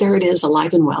like, oh, there it is,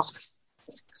 alive and well.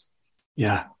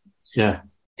 Yeah. Yeah.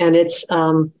 And it's,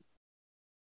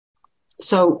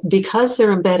 so because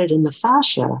they're embedded in the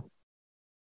fascia,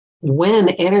 when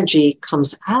energy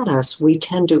comes at us, we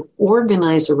tend to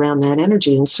organize around that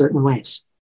energy in certain ways.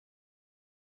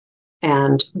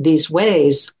 And these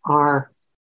ways are,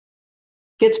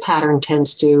 its pattern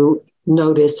tends to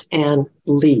notice and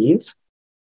leave.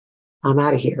 I'm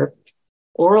out of here.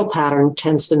 Oral pattern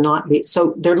tends to not be,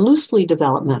 so they're loosely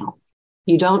developmental.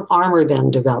 You don't armor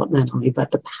them developmentally, but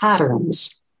the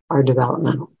patterns are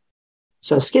developmental.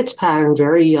 So schiz pattern,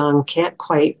 very young, can't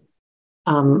quite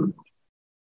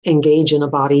engage in a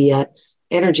body yet.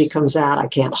 Energy comes out, I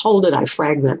can't hold it, I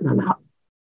fragment and I'm out.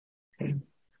 Okay.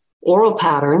 Oral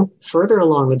pattern, further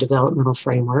along the developmental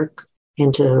framework,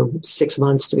 into 6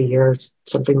 months to a year,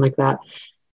 something like that.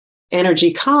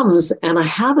 Energy comes and I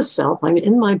have a self, I'm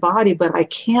in my body, but I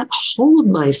can't hold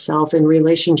myself in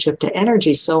relationship to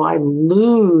energy. So I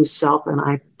lose self and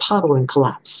I puddle and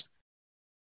collapse.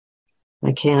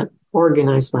 I can't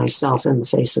organize myself in the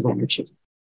face of energy.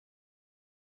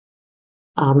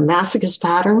 Masochist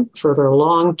pattern, further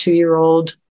along,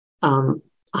 2-year-old.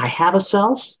 I have a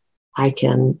self. I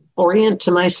can orient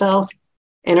to myself.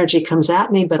 Energy comes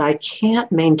at me, but I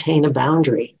can't maintain a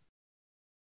boundary.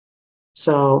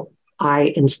 So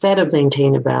I, instead of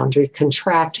maintain a boundary,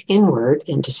 contract inward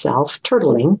into self,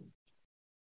 turtling,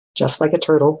 just like a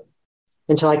turtle,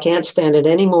 until I can't stand it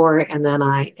anymore. And then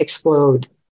I explode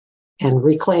and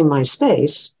reclaim my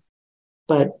space.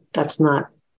 But that's not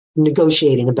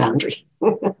negotiating a boundary.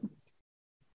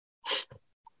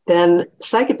 Then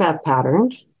psychopath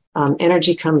pattern,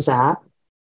 energy comes at,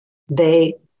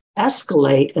 they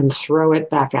escalate and throw it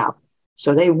back out.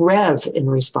 So they rev in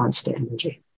response to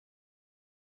energy.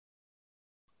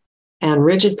 And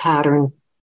rigid pattern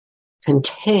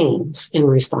contains in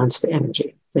response to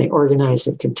energy. They organize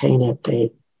and contain it.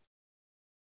 They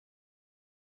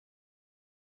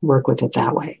work with it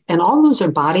that way. And all those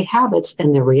are body habits,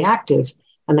 and they're reactive,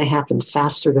 and they happen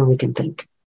faster than we can think.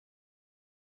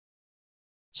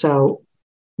 So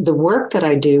the work that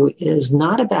I do is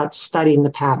not about studying the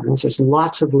patterns. There's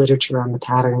lots of literature on the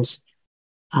patterns.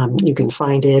 You can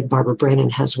find it. Barbara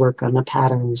Brennan has work on the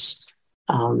patterns.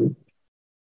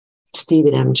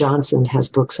 Stephen M. Johnson has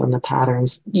books on the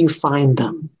patterns. You find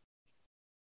them,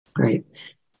 right?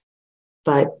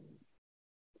 But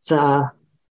the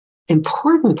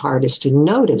important part is to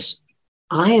notice,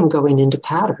 I am going into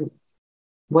pattern.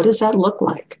 What does that look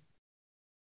like?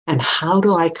 And how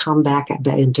do I come back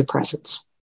into presence?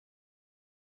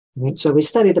 Right? So we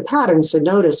study the patterns to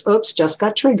notice, oops, just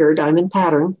got triggered. I'm in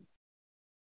pattern.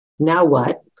 Now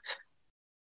what?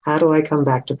 How do I come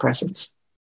back to presence?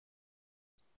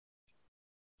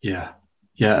 Yeah.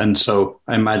 Yeah. And so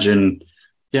I imagine,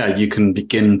 you can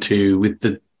begin to, with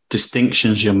the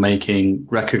distinctions you're making,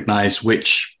 recognize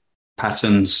which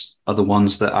patterns are the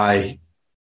ones that I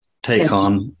take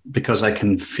on, because I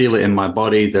can feel it in my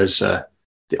body. There's the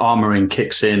armoring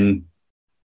kicks in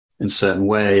a certain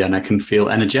way, and I can feel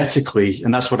energetically.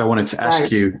 And that's what I wanted to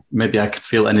ask you. Maybe I could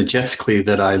feel energetically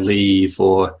that I leave,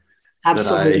 or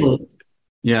absolutely.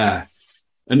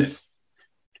 And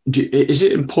is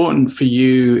it important for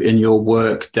you in your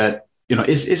work that,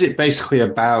 is it basically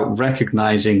about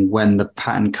recognizing when the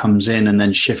pattern comes in and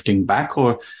then shifting back,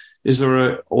 or is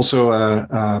there also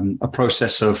a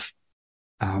process of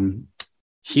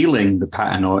healing the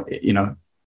pattern, or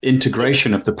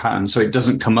integration of the pattern so it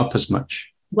doesn't come up as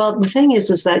much? Well, the thing is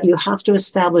that you have to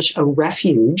establish a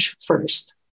refuge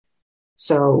first.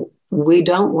 So we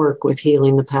don't work with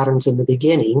healing the patterns in the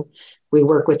beginning. We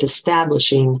work with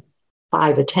establishing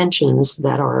 5 attentions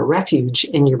that are a refuge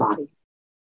in your body.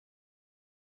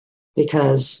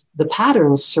 Because the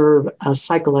patterns serve a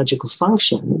psychological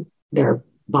function. They're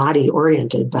body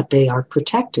oriented, but they are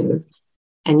protective.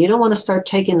 And you don't want to start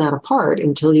taking that apart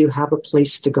until you have a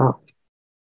place to go,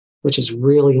 which is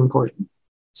really important.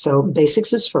 So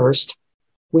basics is first.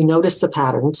 We notice the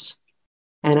patterns.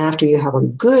 And after you have a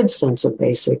good sense of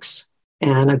basics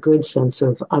and a good sense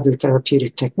of other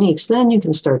therapeutic techniques, then you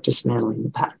can start dismantling the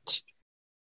patterns.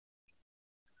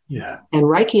 Yeah. And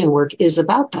Reichian work is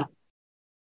about that.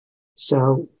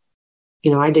 So,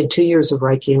 I did 2 years of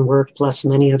Reichian work plus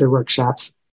many other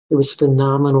workshops. It was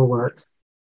phenomenal work.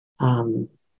 And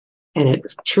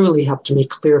it truly helped me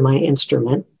clear my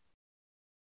instrument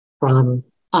from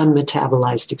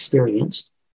unmetabolized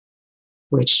experience,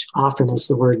 which often is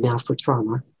the word now for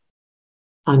trauma,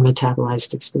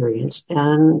 unmetabolized experience.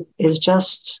 And is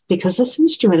just because this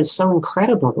instrument is so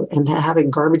incredible, and to have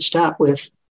it garbaged up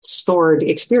with stored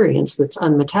experience that's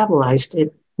unmetabolized,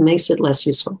 it makes it less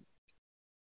useful.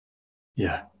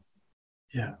 Yeah.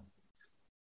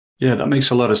 That makes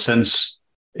a lot of sense,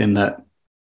 in that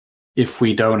if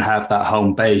we don't have that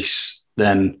home base,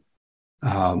 then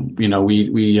we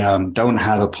don't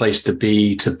have a place to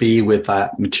be with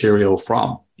that material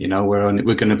from.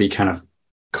 We're going to be kind of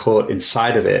caught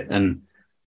inside of it, and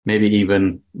maybe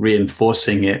even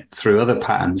reinforcing it through other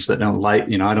patterns that don't like.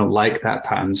 I don't like that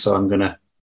pattern, so I'm gonna,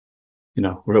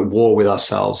 we're at war with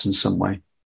ourselves in some way.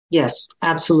 Yes,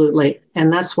 absolutely.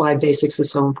 And that's why basics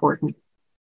is so important.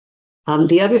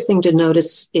 The other thing to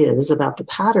notice about the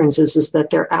patterns is that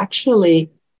they're actually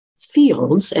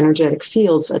fields, energetic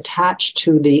fields attached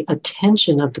to the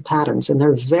attention of the patterns, and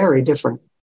they're very different.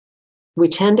 We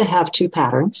tend to have 2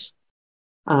 patterns,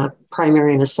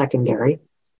 primary and a secondary.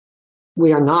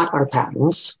 We are not our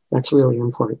patterns. That's really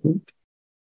important.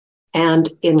 And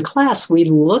in class, we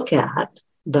look at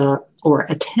or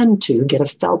attend to get a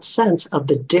felt sense of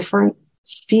the different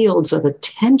fields of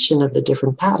attention of the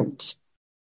different patterns.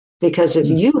 Because if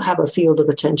you have a field of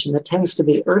attention that tends to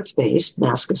be earth-based,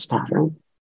 mascus pattern,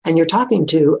 and you're talking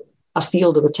to a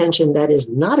field of attention that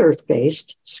is not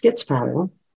earth-based, skits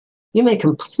pattern, you may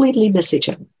completely miss each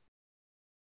other.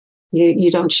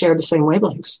 You don't share the same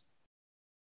wavelengths.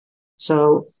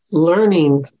 So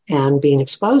learning and being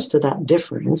exposed to that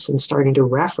difference and starting to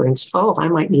reference, I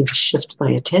might need to shift my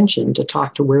attention to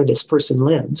talk to where this person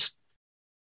lives,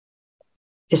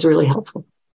 is really helpful.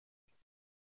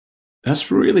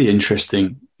 That's really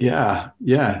interesting. Yeah.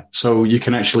 So you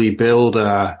can actually build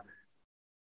a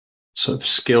sort of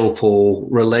skillful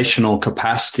relational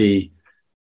capacity,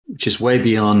 which is way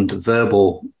beyond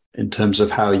verbal, in terms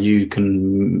of how you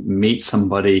can meet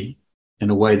somebody in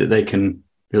a way that they can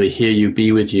really hear you,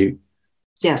 be with you.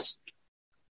 Yes.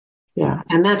 Yeah.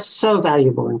 And that's so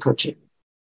valuable in coaching.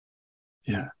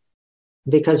 Yeah.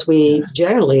 because we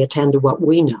generally attend to what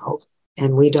we know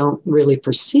and we don't really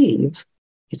perceive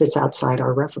if it's outside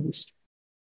our reference.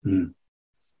 Mm.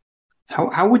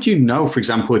 How would you know, for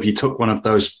example, if you took one of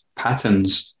those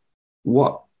patterns,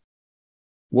 what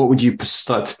would you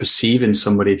start to perceive in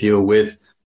somebody if you were with,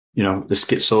 the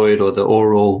schizoid or the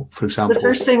oral, for example? The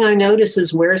first thing I notice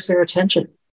is, where's their attention?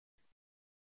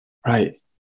 Right.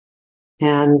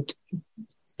 And,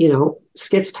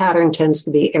 schiz pattern tends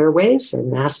to be airwaves and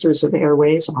masters of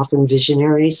airwaves, often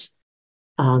visionaries,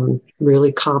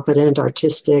 really competent,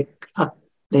 artistic.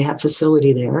 They have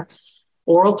facility there.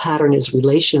 Oral pattern is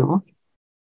relational,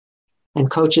 and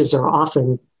coaches are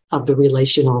often of the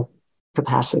relational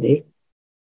capacity.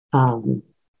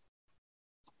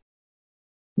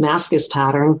 Mascus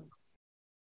pattern,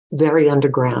 very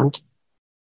underground,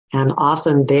 and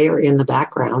often they are in the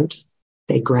background.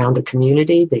 They ground a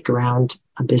community, they ground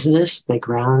a business, they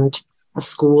ground a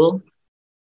school,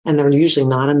 and they're usually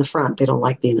not in the front. They don't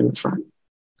like being in the front.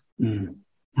 Mm.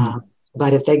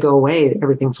 But if they go away,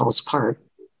 everything falls apart.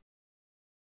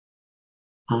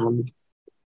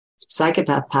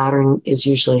 Psychopath pattern is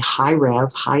usually high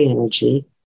rev, high energy,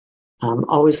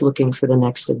 always looking for the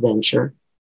next adventure.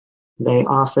 They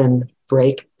often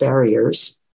break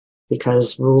barriers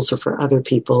because rules are for other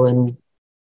people. And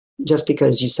just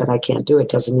because you said I can't do it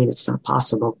doesn't mean it's not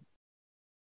possible.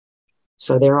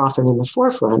 So they're often in the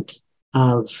forefront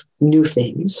of new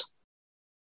things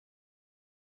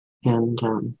and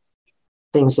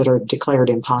things that are declared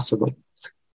impossible.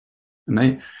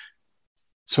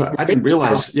 So I didn't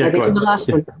realize. Yeah, go ahead. The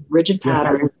last one, rigid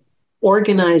pattern,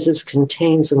 organizes,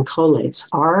 contains, and collates.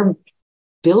 Our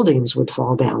buildings would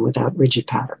fall down without rigid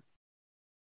pattern.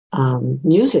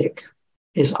 Music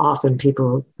is often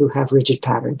people who have rigid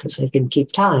pattern because they can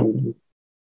keep time and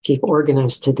keep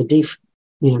organized to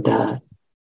the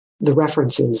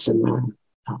references and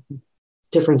the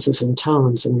differences in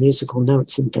tones and musical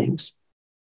notes and things.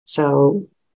 So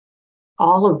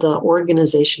all of the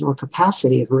organizational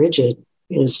capacity of rigid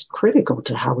is critical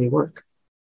to how we work.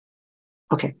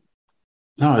 Okay.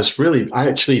 No, it's really, I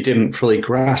actually didn't fully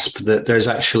grasp that there's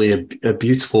actually a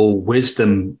beautiful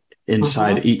wisdom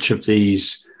inside each of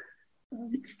these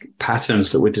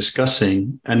patterns that we're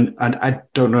discussing. And I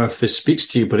don't know if this speaks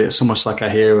to you, but it's almost like I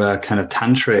hear a kind of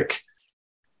tantric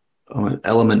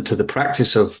element to the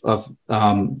practice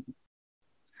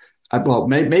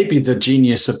maybe the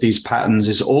genius of these patterns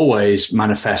is always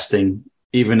manifesting,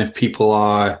 even if people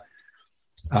are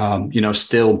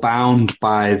still bound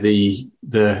by the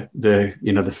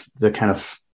kind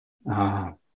of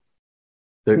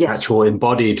actual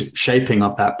embodied shaping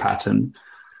of that pattern.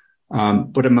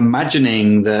 But I'm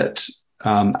imagining that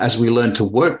as we learn to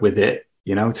work with it,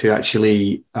 to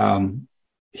actually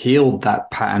heal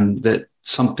that pattern, that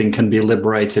something can be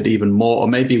liberated even more, or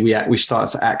maybe we start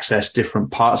to access different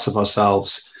parts of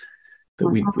ourselves that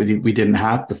we didn't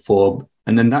have before.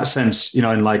 And in that sense,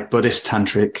 in like Buddhist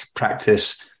tantric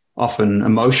practice, often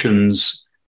emotions,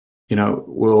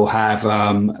 will have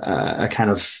a kind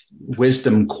of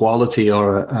wisdom quality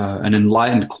or an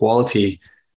enlightened quality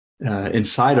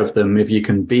inside of them if you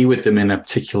can be with them in a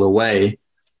particular way.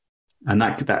 And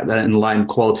that enlightened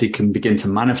quality can begin to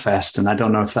manifest. And I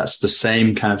don't know if that's the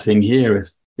same kind of thing here.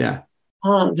 Yeah.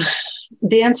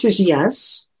 The answer is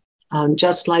yes.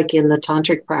 Just like in the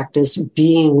tantric practice,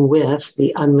 being with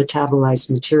the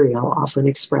unmetabolized material, often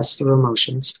expressed through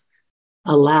emotions,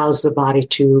 allows the body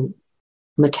to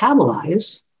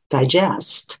metabolize,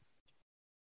 digest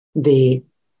the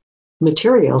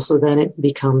material, so then it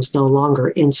becomes no longer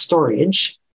in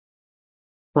storage,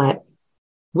 but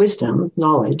wisdom,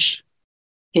 knowledge,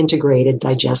 integrated,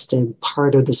 digested,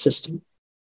 part of the system.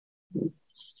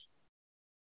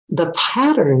 The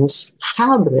patterns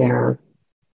have their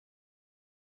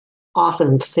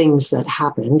often things that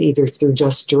happened either through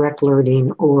just direct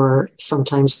learning or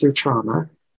sometimes through trauma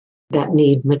that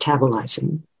need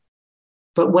metabolizing.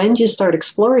 But when you start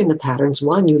exploring the patterns,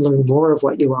 one, you learn more of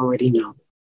what you already know.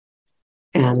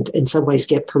 And in some ways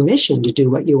get permission to do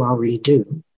what you already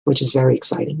do, which is very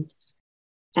exciting.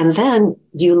 And then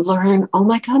you learn, oh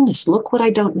my goodness, look what I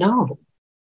don't know.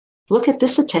 Look at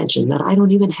this attention that I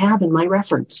don't even have in my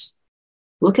reference.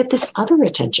 Look at this other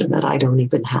attention that I don't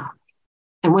even have.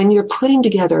 And when you're putting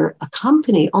together a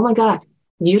company, oh my God,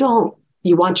 you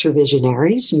want your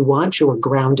visionaries, you want your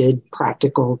grounded,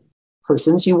 practical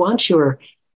persons, you want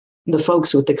the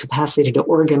folks with the capacity to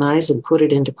organize and put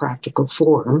it into practical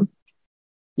form.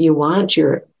 You want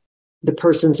the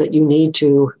persons that you need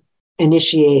to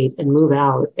initiate and move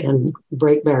out and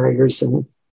break barriers and,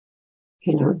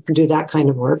 do that kind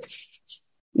of work.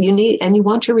 You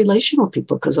want your relational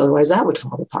people, because otherwise that would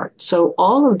fall apart. So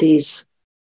all of these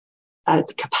a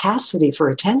capacity for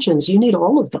attentions, you need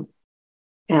all of them.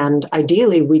 And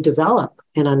ideally, we develop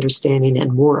an understanding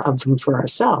and more of them for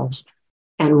ourselves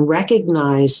and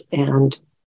recognize and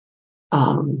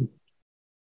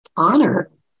honor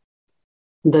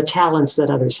the talents that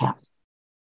others have.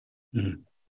 Mm.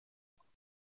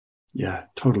 Yeah,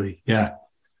 totally. Yeah.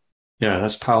 Yeah,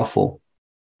 that's powerful.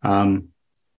 And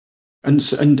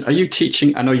are you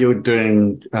teaching? I know you're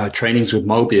doing trainings with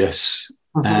Mobius,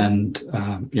 and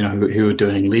who are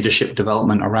doing leadership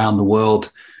development around the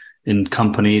world in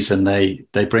companies, and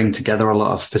they bring together a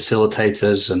lot of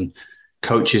facilitators and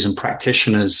coaches and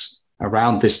practitioners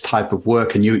around this type of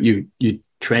work, and you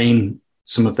train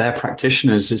some of their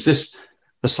practitioners. Is this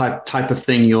the type of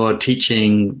thing you're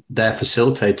teaching their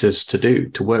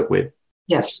facilitators to work with?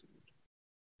 Yes.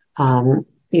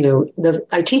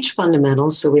 I teach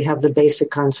fundamentals. So we have the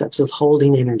basic concepts of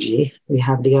holding energy. We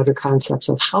have the other concepts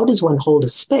of how does one hold a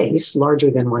space larger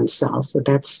than oneself, but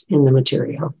that's in the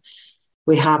material.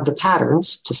 We have the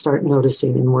patterns to start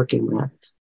noticing and working with.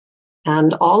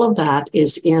 And all of that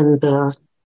is in the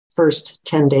first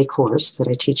 10-day course that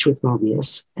I teach with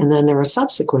Mobius. And then there are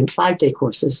subsequent 5-day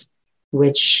courses,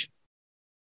 which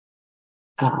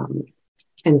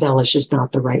embellish is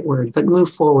not the right word, but move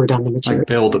forward on the material.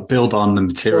 Like build on the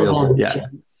material.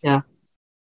 Yeah.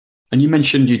 And you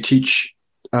mentioned you teach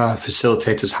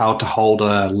facilitators how to hold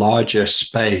a larger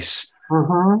space.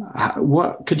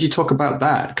 What could you talk about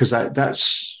that? Because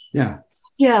that's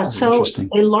so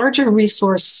a larger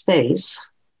resource space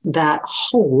that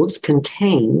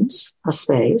contains a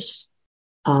space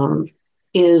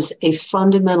is a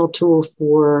fundamental tool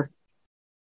for,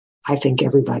 I think,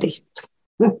 everybody.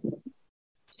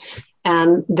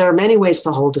 And there are many ways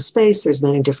to hold a space. There's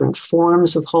many different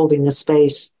forms of holding a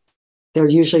space. They're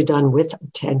usually done with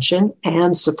attention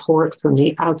and support from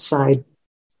the outside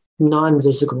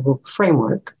non-visible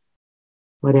framework,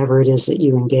 whatever it is that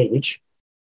you engage.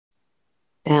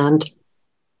 And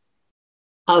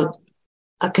a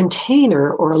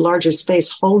container or a larger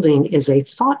space holding is a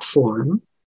thought form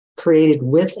created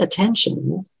with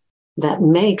attention that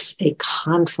makes a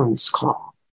conference call.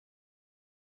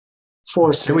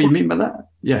 See what you mean by that?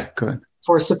 Yeah, go ahead.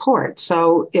 For support.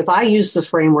 So if I use the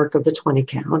framework of the 20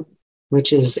 count,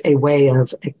 which is a way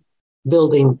of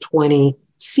building 20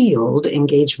 field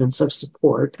engagements of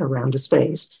support around a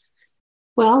space,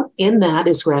 well, in that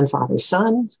is grandfather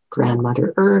sun,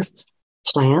 grandmother earth,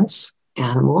 plants,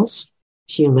 animals,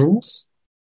 humans.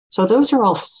 So those are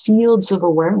all fields of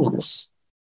awareness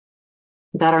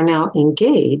that are now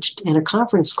engaged in a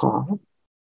conference call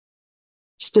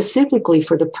specifically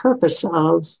for the purpose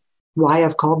of why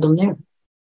I've called them there.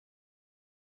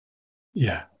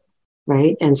 Yeah.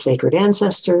 Right? And sacred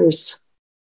ancestors,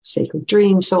 sacred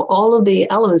dreams. So all of the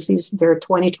elements, there are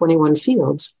 21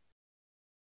 fields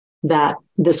that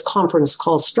this conference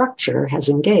call structure has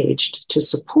engaged to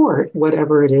support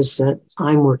whatever it is that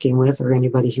I'm working with or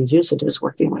anybody who uses it is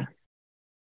working with.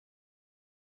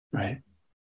 Right.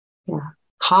 Yeah.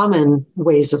 Common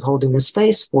ways of holding a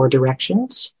space: 4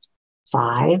 directions.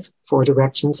 5, 4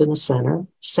 directions in the center.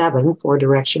 7, 4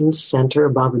 directions, center,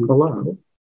 above, and below.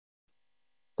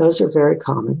 Those are very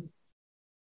common.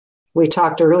 We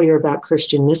talked earlier about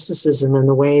Christian mysticism and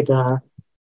the way the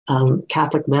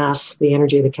Catholic Mass, the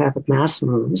energy of the Catholic Mass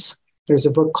moves. There's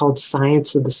a book called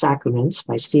Science of the Sacraments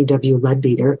by C.W.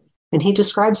 Leadbeater, and he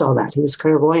describes all that. He was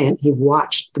clairvoyant. He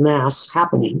watched the Mass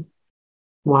happening,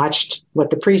 watched what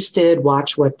the priest did,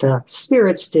 watched what the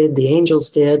spirits did, the angels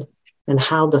did, and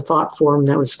how the thought form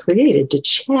that was created to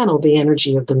channel the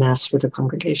energy of the Mass for the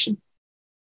congregation.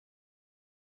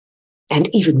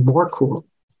 And even more cool.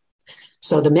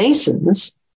 So the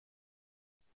Masons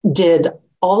did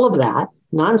all of that,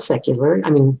 secular,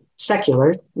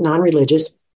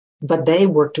 non-religious, but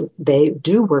they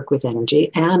do work with energy.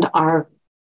 And our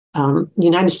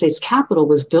United States Capitol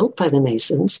was built by the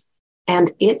Masons,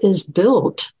 and it is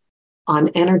built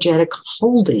on energetic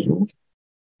holding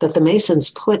that the Masons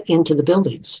put into the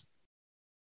buildings.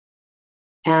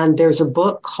 And there's a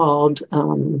book called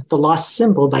The Lost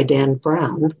Symbol by Dan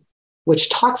Brown, which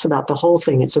talks about the whole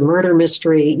thing. It's a murder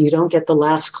mystery. You don't get the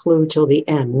last clue till the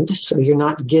end, so you're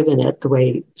not given it the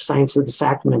way Science of the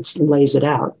Sacraments lays it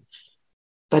out.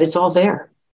 But it's all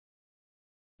there.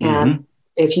 Mm-hmm. And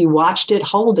if you watched it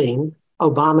holding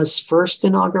Obama's first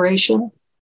inauguration,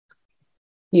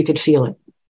 you could feel it.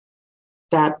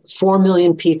 That 4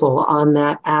 million people on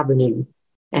that avenue,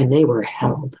 and they were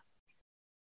held.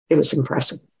 It was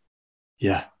impressive.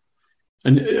 Yeah.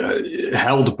 And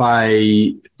held by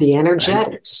the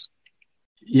energetics.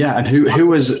 Yeah. And who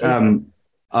was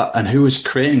and who was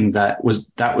creating that? It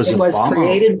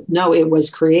was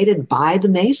created by the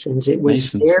Masons. It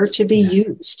was there to be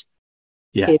used.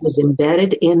 Yeah. It was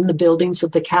embedded in the buildings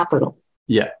of the Capitol.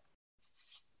 Yeah.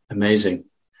 Amazing.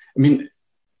 I mean,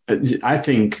 I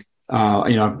think,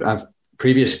 I've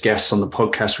previous guests on the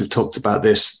podcast, we've talked about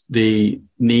this, the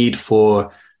need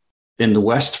in the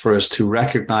West for us to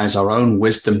recognize our own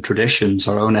wisdom traditions,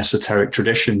 our own esoteric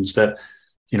traditions that,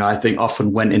 I think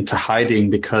often went into hiding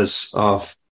because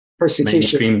of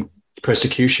mainstream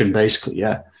persecution, basically.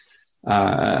 Yeah.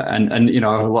 And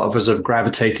a lot of us have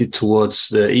gravitated towards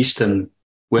the Eastern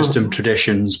wisdom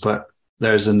traditions, but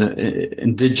there's an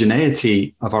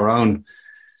indigeneity of our own,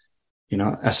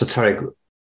 esoteric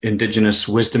indigenous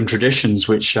wisdom traditions,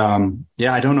 which, I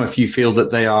don't know if you feel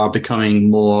that they are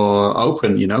becoming more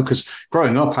open, because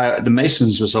growing up, the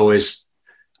Masons was always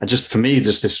for me,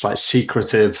 just this like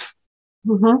secretive,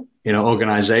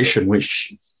 organization,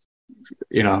 which,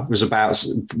 was about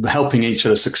helping each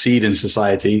other succeed in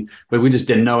society, but we just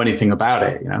didn't know anything about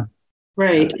it,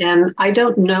 Right. And I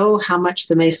don't know how much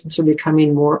the Masons are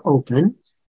becoming more open.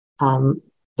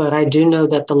 But I do know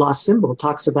that the Lost Symbol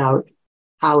talks about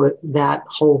how that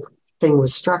whole thing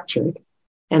was structured.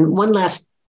 And one last,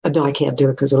 no, I can't do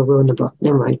it because it'll ruin the book.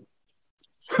 Never mind.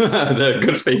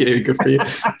 Good for you. Good for you.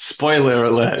 Spoiler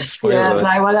alert. Yes,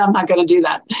 I'm not going to do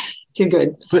that. Too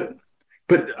good. But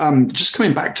just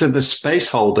coming back to the space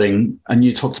holding, and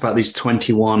you talked about these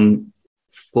 21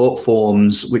 thought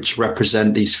forms which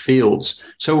represent these fields.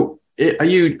 So are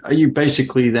you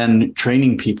basically then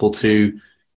training people to,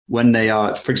 when they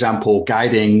are, for example,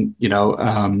 guiding,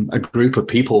 a group of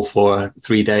people for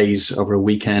 3 days over a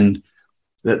weekend,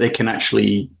 that they can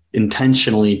actually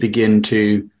intentionally begin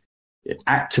to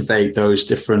activate those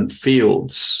different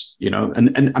fields,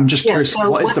 and I'm just curious,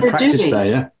 so what is the practice there?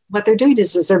 Yeah. What they're doing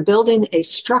is they're building a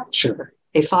structure,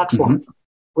 a thought form,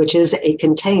 which is a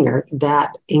container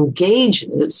that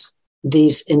engages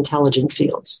these intelligent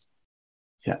fields.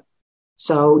 Yeah.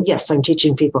 So yes, I'm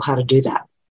teaching people how to do that.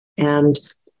 And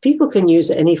people can use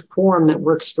any form that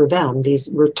works for them.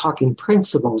 We're talking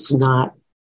principles, not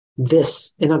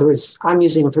this. In other words, I'm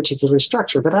using a particular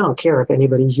structure, but I don't care if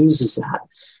anybody uses that.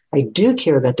 I do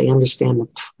care that they understand the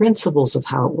principles of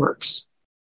how it works.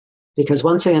 Because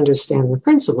once they understand the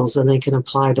principles, then they can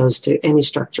apply those to any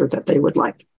structure that they would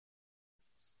like.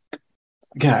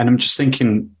 Yeah, and I'm just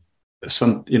thinking, is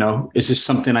this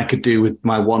something I could do with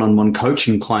my one-on-one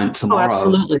coaching client tomorrow? Oh,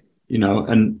 absolutely.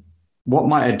 And what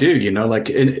might I do?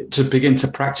 To begin to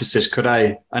practice this, could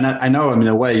I? And I know, in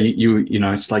a way,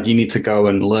 it's like you need to go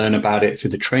and learn about it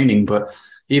through the training, but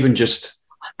even just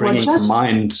bringing to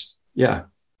mind, yeah.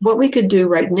 What we could do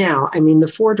right now,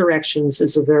 the 4 directions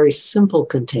is a very simple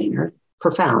container,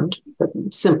 profound, but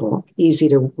simple, easy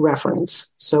to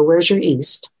reference. So where's your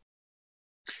east?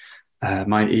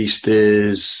 My east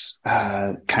is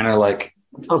kind of like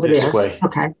over this there. way.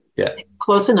 Okay. Yeah.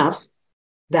 Close enough.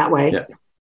 That way. Yeah.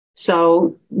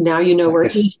 So now you know where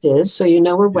east is. So you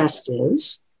know where west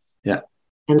is. Yeah.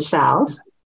 And south.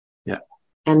 Yeah.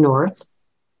 And north.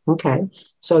 Okay.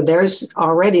 So there's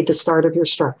already the start of your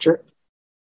structure.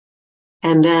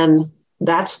 And then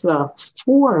that's the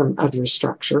form of your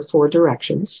structure, 4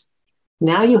 directions.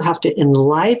 Now you have to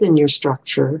enliven your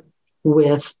structure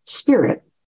with spirit.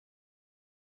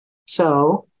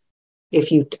 So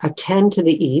if you attend to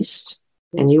the east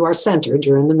and you are centered,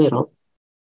 you're in the middle.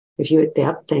 If you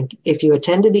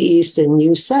attend to the east and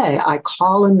you say, I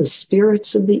call in the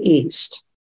spirits of the east,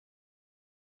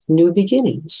 new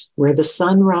beginnings where the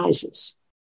sun rises.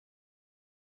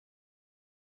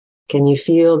 Can you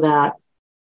feel that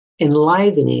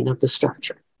enlivening of the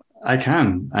structure? I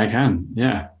can.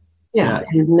 Yeah. Yeah.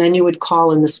 And then you would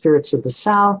call in the spirits of the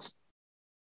south,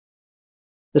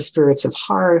 the spirits of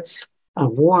hearth,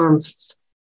 of warmth,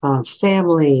 of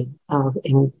family, there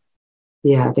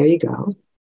you go.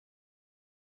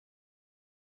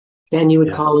 Then you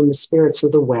would call in the spirits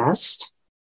of the west,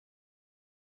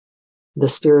 the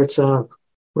spirits of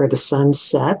where the sun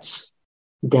sets,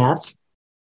 death,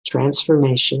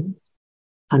 transformation,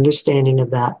 understanding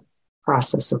of that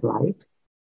process of life,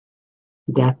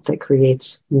 death that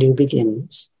creates new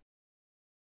beginnings.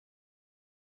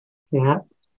 Yeah.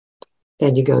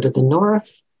 Then you go to the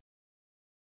north.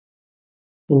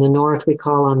 In the north, we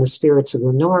call on the spirits of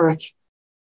the north,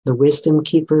 the wisdom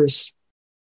keepers,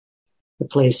 the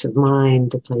place of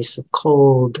mind, the place of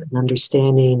cold and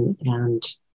understanding. And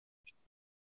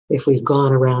if we've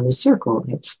gone around the circle,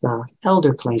 it's the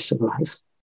elder place of life.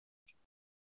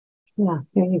 Yeah,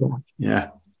 there you go. Yeah.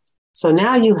 So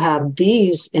now you have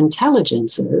these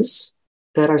intelligences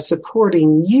that are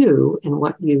supporting you in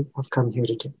what you have come here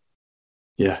to do.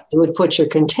 Yeah. You would put your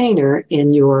container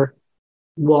in your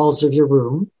walls of your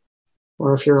room,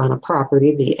 or if you're on a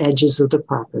property, the edges of the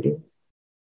property.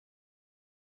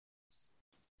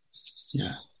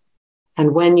 Yeah.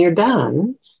 And when you're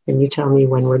done, and you tell me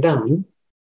when we're done,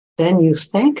 then you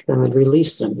thank them and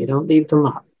release them. You don't leave them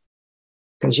up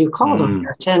because you called on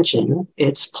their attention.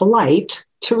 It's polite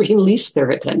to release their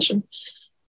attention.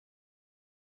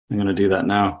 I'm going to do that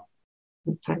now.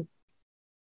 Okay.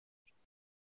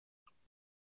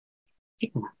 Yeah.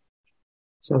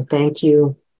 So thank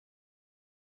you.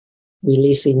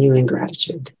 Releasing you in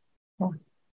gratitude.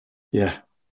 Yeah.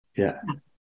 Yeah.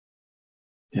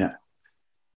 Yeah.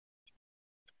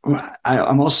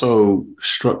 I'm also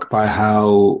struck by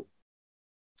how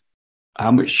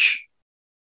much,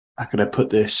 how could I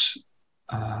put this?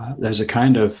 There's a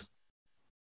kind of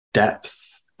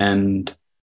depth and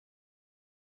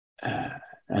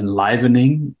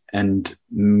enlivening and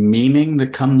meaning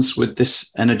that comes with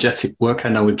this energetic work. I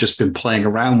know we've just been playing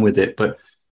around with it, but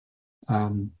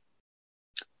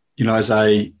as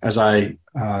I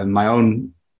my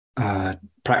own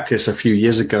practice a few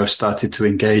years ago started to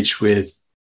engage with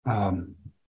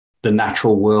the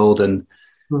natural world and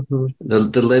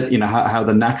how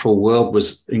the natural world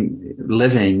was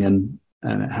living and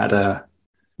it had a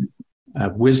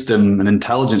wisdom and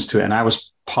intelligence to it, and I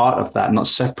was part of that, not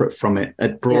separate from it.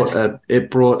 It brought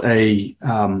a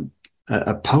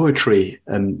poetry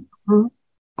and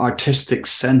artistic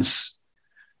sense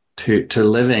to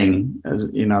living,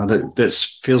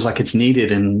 that feels like it's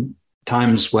needed in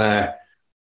times where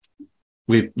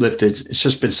we've lived. It's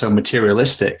just been so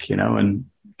materialistic, and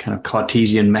kind of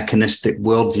Cartesian mechanistic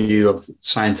worldview of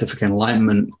scientific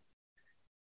enlightenment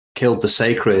killed the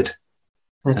sacred.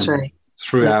 That's right.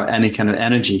 Threw out any kind of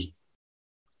energy.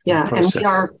 Yeah, and we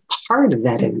are part of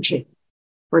that energy.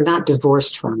 We're not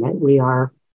divorced from it. We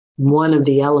are one of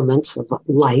the elements of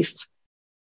life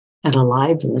and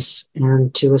aliveness.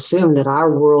 And to assume that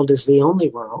our world is the only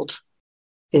world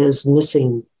is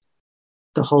missing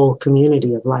the whole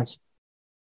community of life.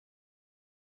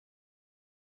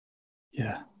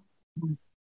 Yeah.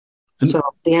 So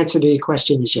the answer to your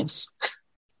question is yes.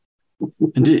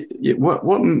 And what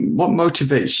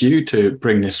motivates you to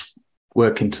bring this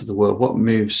work into the world? What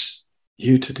moves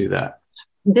you to do that?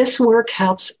 This work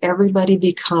helps everybody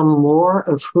become more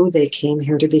of who they came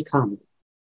here to become.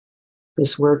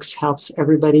 This work helps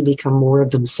everybody become more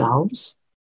of themselves,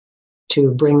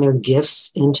 to bring their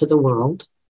gifts into the world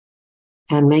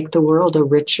and make the world a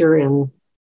richer and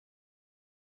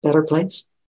better place.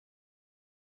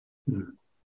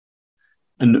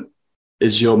 And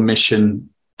is your mission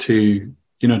to,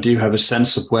 do you have a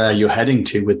sense of where you're heading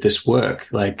to with this work?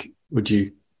 Like, would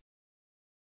you?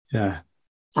 Yeah.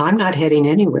 I'm not heading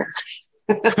anywhere.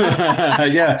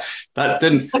 Yeah, that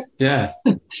didn't. Yeah.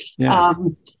 Yeah.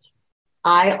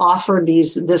 I offer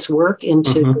this work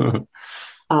into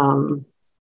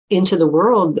the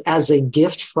world as a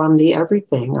gift from the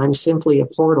everything. I'm simply a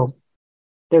portal.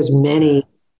 There's many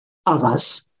of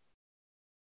us.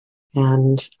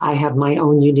 And I have my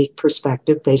own unique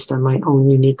perspective based on my own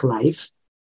unique life.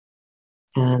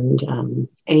 And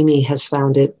Amy has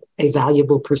found it a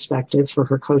valuable perspective for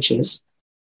her coaches.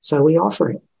 So we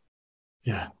offer it.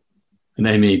 Yeah. And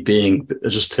Amy being,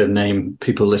 just to name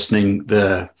people listening,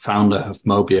 the founder of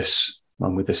Mobius,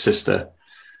 along with his sister.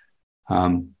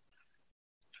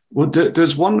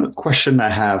 There's one question I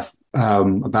have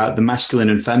about the masculine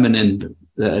and feminine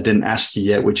that I didn't ask you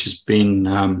yet, which has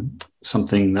been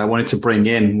something that I wanted to bring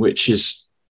in, which is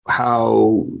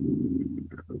how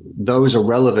those are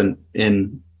relevant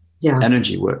in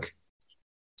energy work.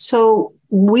 So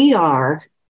we are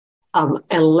an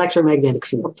electromagnetic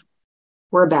field.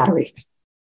 We're a battery.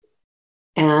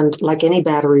 And like any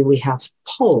battery, we have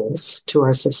poles to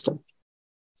our system.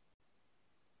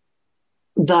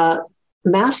 The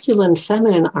masculine,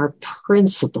 feminine are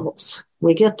principles.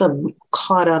 We get them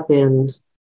caught up in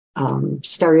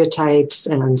stereotypes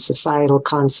and societal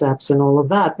concepts and all of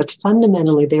that, but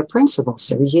fundamentally they're principles.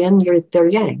 They're yin, they're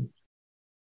yang.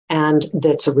 And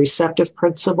that's a receptive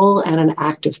principle and an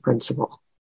active principle.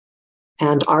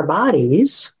 And our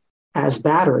bodies, as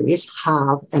batteries,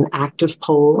 have an active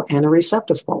pole and a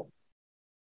receptive pole.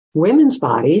 Women's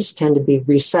bodies tend to be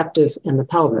receptive in the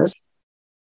pelvis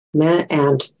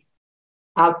and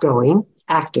outgoing,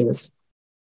 active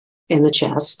in the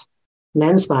chest.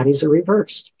 Men's bodies are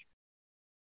reversed.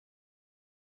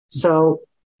 So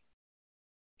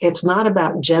it's not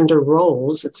about gender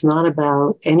roles. It's not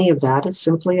about any of that. It's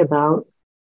simply about,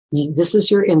 this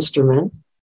is your instrument.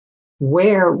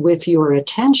 Where, with your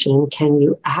attention, can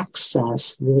you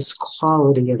access this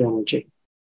quality of energy?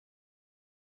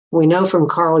 We know from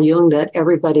Carl Jung that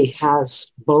everybody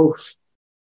has both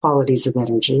qualities of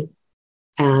energy,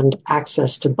 and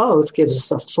access to both gives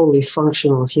us a fully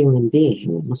functional human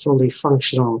being, a fully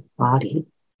functional body.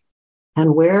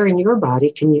 And where in your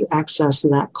body can you access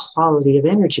that quality of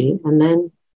energy and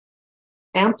then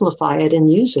amplify it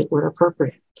and use it where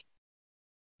appropriate?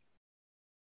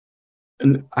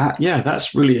 And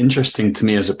that's really interesting to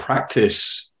me as a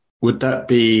practice. Would that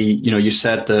be, you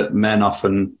said that men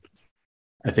often,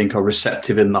 I think, are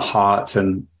receptive in the heart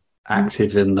and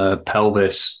active in the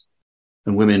pelvis,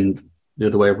 and women the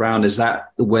other way around. Is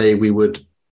that the way we would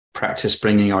practice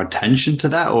bringing our attention to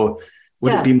that? Or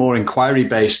would it be more inquiry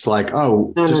based, like,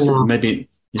 maybe,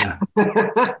 yeah.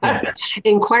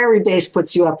 Inquiry based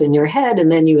puts you up in your head,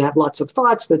 and then you have lots of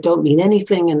thoughts that don't mean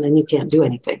anything, and then you can't do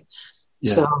anything.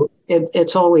 Yeah. So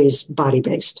it's always body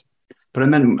based. But I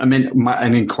meant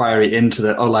an inquiry into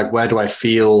where do I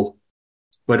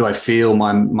feel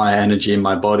my energy in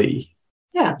my body?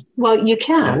 Yeah, well, you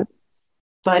can. Yeah.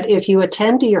 But if you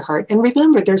attend to your heart, and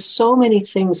remember, there's so many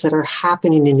things that are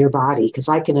happening in your body, because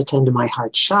I can attend to my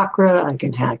heart chakra, I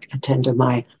can attend to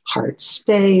my heart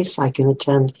space, I can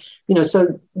attend,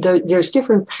 so there's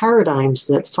different paradigms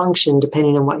that function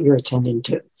depending on what you're attending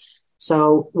to.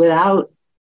 So without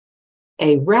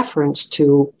a reference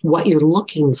to what you're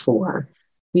looking for,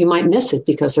 you might miss it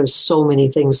because there's so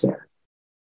many things there.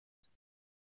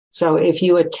 So if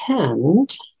you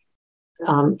attend,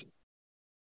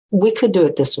 we could do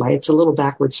it this way. It's a little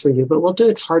backwards for you, but we'll do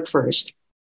it heart first.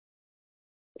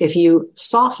 If you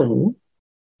soften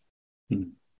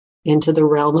into the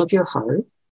realm of your heart,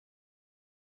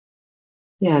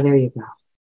 yeah, there you go.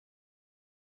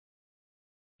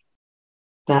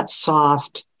 That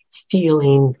soft,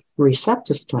 feeling,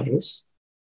 receptive place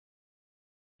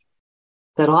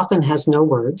that often has no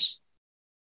words,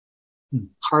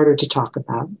 harder to talk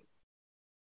about.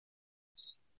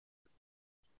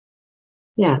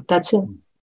 Yeah, that's it.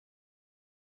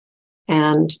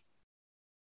 And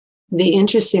the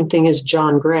interesting thing is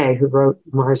John Gray, who wrote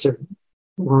Men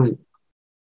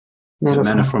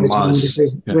Are From Mars,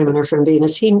 Women Are From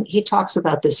Venus. He talks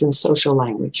about this in social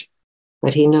language,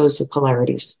 but he knows the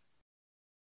polarities.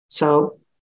 So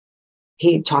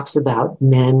he talks about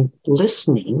men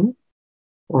listening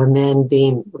or men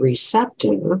being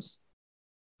receptive.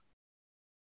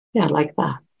 Yeah, like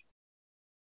that.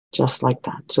 Just like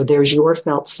that. So there's your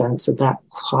felt sense of that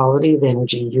quality of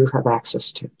energy you have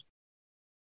access to.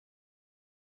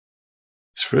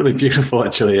 It's really beautiful,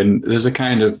 actually. And there's a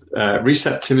kind of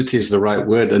receptivity is the right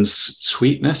word, and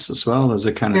sweetness as well. There's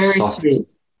a kind of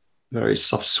very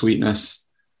soft sweetness.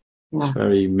 Yeah. It's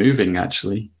very moving,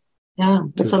 actually. Yeah,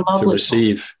 it's a lovely to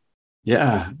receive.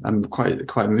 Yeah, I'm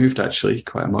quite moved, actually,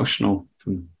 quite emotional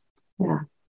from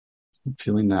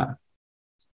feeling that.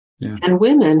 Yeah. And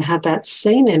women have that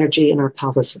same energy in our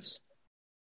pelvises.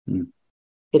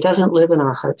 It doesn't live in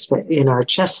our heart space, in our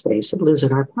chest space. It lives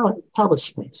in our pelvis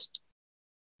space.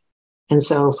 And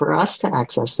so for us to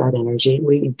access that energy,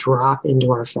 we drop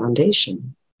into our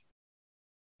foundation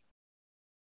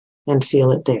and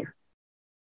feel it there.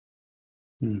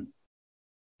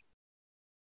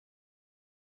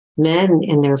 Men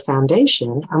in their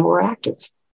foundation are more active.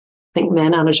 Think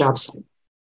men on a job site.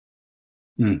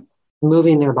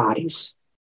 Moving their bodies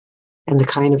and the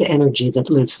kind of energy that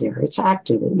lives there. It's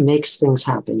active. It makes things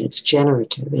happen. It's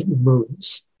generative. It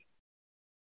moves.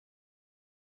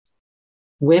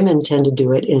 Women tend to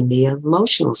do it in the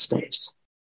emotional space.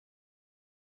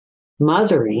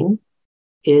 Mothering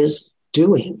is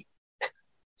doing.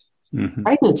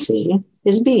 Pregnancy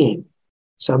is being.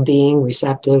 So being,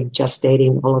 receptive,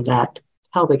 gestating, all of that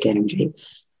pelvic energy.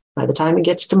 By the time it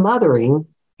gets to mothering,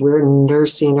 we're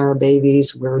nursing our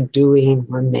babies, we're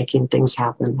making things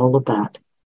happen, all of that.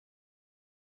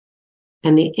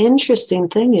 And the interesting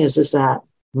thing is that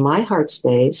my heart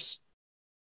space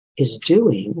is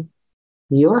doing,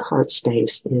 your heart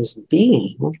space is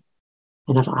being.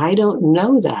 And if I don't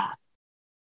know that,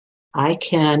 I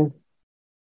can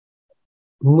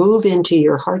move into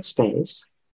your heart space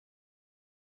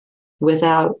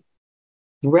without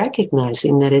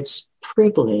recognizing that it's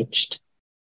privileged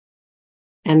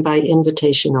and by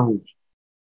invitation only.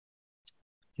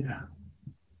 Yeah.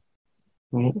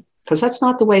 Right? Because that's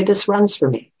not the way this runs for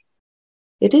me.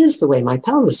 It is the way my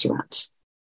pelvis runs.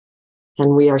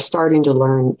 And we are starting to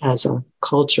learn as a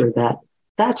culture that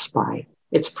that's by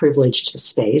its privileged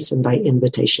space and by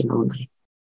invitation only.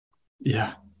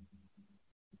 Yeah.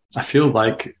 I feel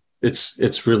like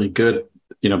it's really good,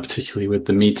 particularly with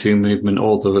the Me Too movement,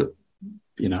 all the,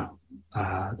 the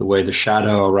way the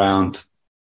shadow around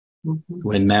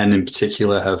when men in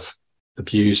particular have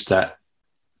abused that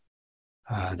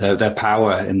their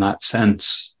power in that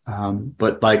sense.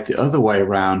 But like the other way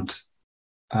around,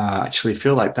 I actually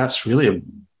feel like that's really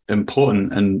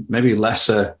important and maybe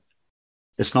lesser.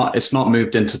 It's not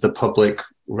moved into the public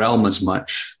realm as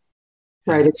much.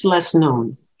 Right. It's less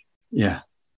known. Yeah.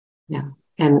 Yeah.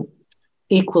 And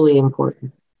equally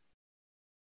important.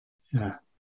 Yeah.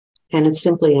 And it's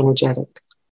simply energetic.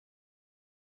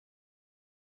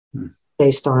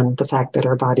 Based on the fact that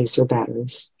our bodies are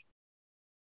batteries.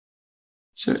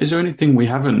 So is there anything we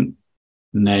haven't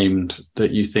named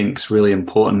that you think is really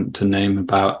important to name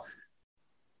about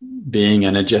being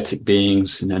energetic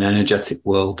beings in an energetic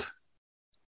world?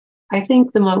 I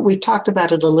think we've talked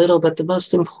about it a little, but the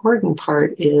most important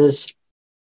part is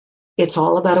it's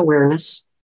all about awareness.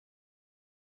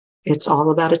 It's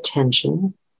all about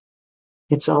attention.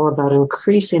 It's all about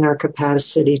increasing our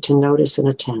capacity to notice and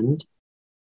attend.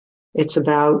 It's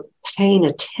about paying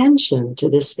attention to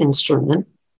this instrument,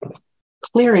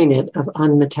 clearing it of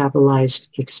unmetabolized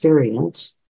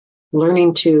experience,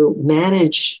 learning to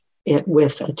manage it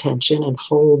with attention and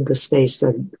hold the space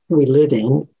that we live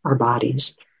in, our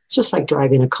bodies. It's just like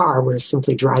driving a car. We're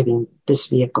simply driving this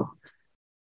vehicle.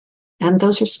 And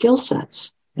those are skill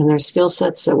sets. And they're skill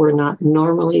sets that we're not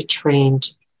normally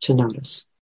trained to notice.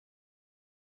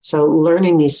 So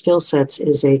learning these skill sets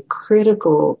is a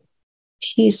critical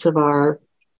piece of our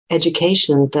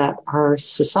education that our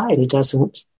society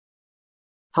doesn't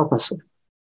help us with.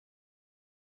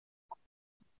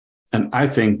 And I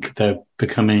think they're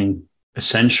becoming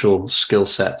essential skill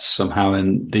sets somehow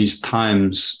in these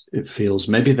times. It feels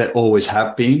maybe they always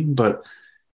have been, but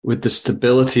with the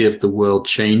stability of the world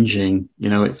changing,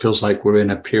 it feels like we're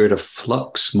in a period of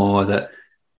flux more that,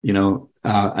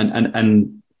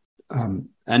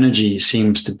 energy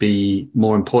seems to be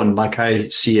more important. Like I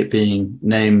see it being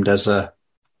named as a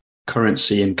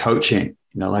currency in coaching,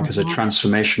 like as a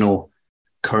transformational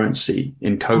currency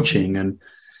in coaching. And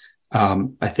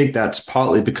I think that's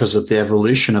partly because of the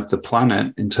evolution of the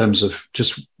planet in terms of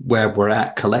just where we're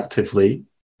at collectively,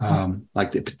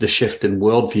 like the shift in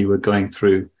worldview we're going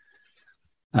through.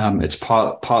 It's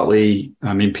partly,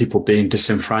 people being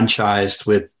disenfranchised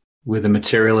with a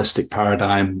materialistic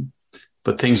paradigm,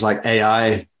 but things like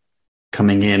AI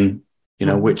coming in,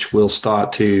 which will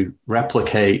start to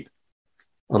replicate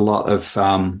a lot of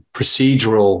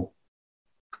procedural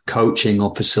coaching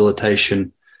or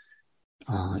facilitation,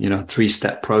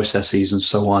 3-step processes and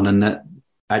so on. And that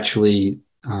actually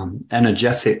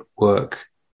energetic work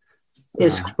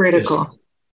is critical.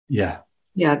 Yeah.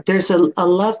 There's a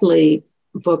lovely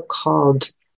book called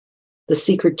The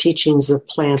Secret Teachings of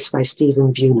Plants by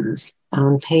Stephen Buhner.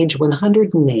 On page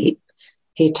 108,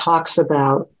 he talks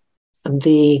about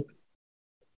the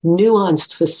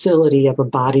nuanced facility of a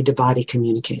body-to-body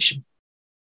communication.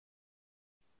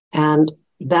 And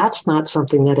that's not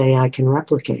something that AI can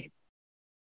replicate.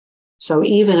 So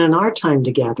even in our time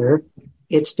together,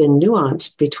 it's been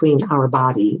nuanced between our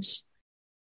bodies,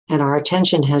 and our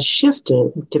attention has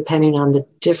shifted depending on the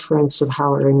difference of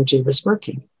how our energy was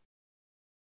working.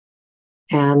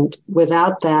 And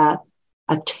without that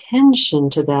attention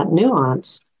to that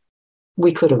nuance,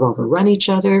 we could have overrun each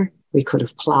other. We could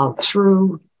have plowed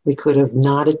through. We could have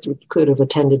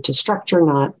attended to structure,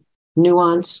 not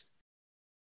nuance.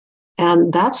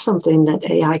 And that's something that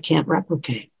AI can't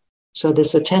replicate. So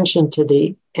this attention to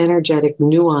the energetic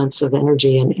nuance of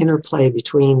energy and interplay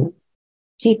between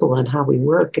people and how we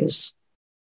work is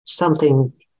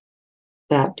something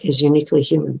that is uniquely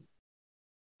human.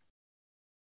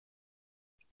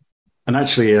 And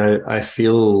actually, I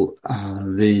feel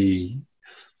the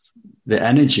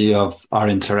energy of our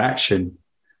interaction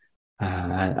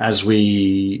as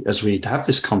we have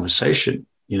this conversation.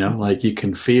 Like you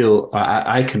can feel,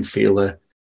 I can feel a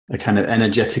kind of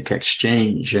energetic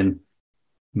exchange and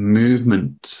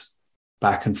movement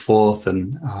back and forth,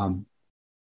 and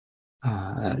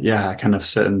a kind of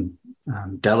certain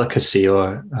delicacy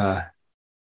or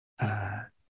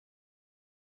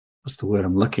what's the word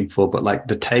I'm looking for? But like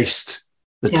the taste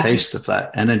of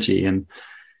that energy. And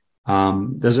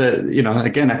there's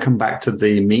again, I come back to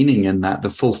the meaning in that, the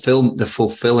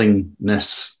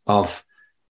fulfillingness of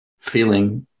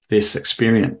feeling this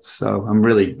experience. So I'm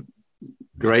really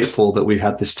grateful that we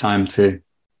had this time to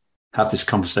have this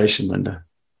conversation, Lynda.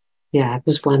 Yeah, it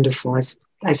was wonderful.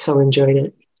 I so enjoyed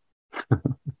it.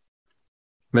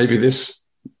 Maybe this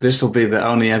will be the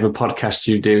only ever podcast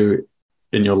you do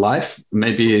in your life.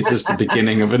 Maybe it's just the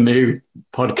beginning of a new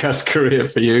podcast career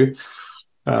for you.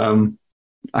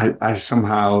 I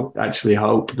somehow actually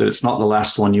hope that it's not the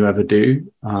last one you ever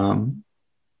do,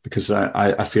 because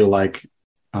I feel like,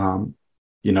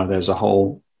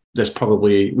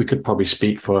 we could probably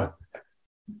speak for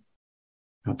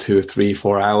 2 or 3,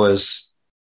 4 hours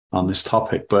on this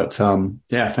topic. But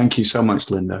thank you so much,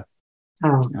 Lynda.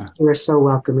 Oh, you are so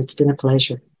welcome. It's been a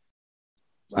pleasure.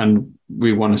 And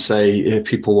we want to say, if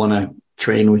people want to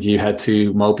train with you, head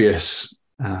to Mobius,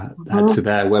 head to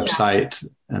their website,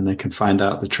 and they can find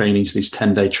out the trainings, these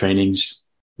 10-day trainings.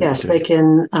 Yes, they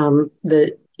can.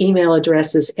 The email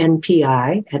address is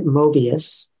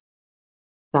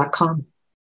npi@mobius.com,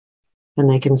 and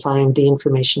they can find the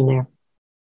information there.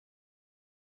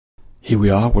 Here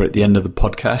we are. We're at the end of the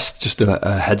podcast. Just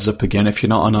a heads up again, if you're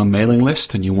not on our mailing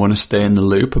list and you want to stay in the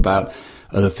loop about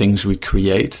other things we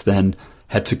create, then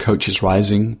head to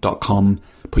coachesrising.com,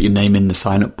 put your name in the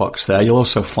sign-up box there. You'll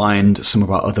also find some of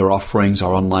our other offerings,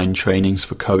 our online trainings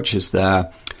for coaches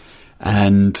there.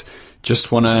 And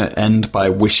just want to end by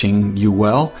wishing you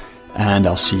well, and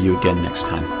I'll see you again next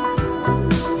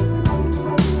time.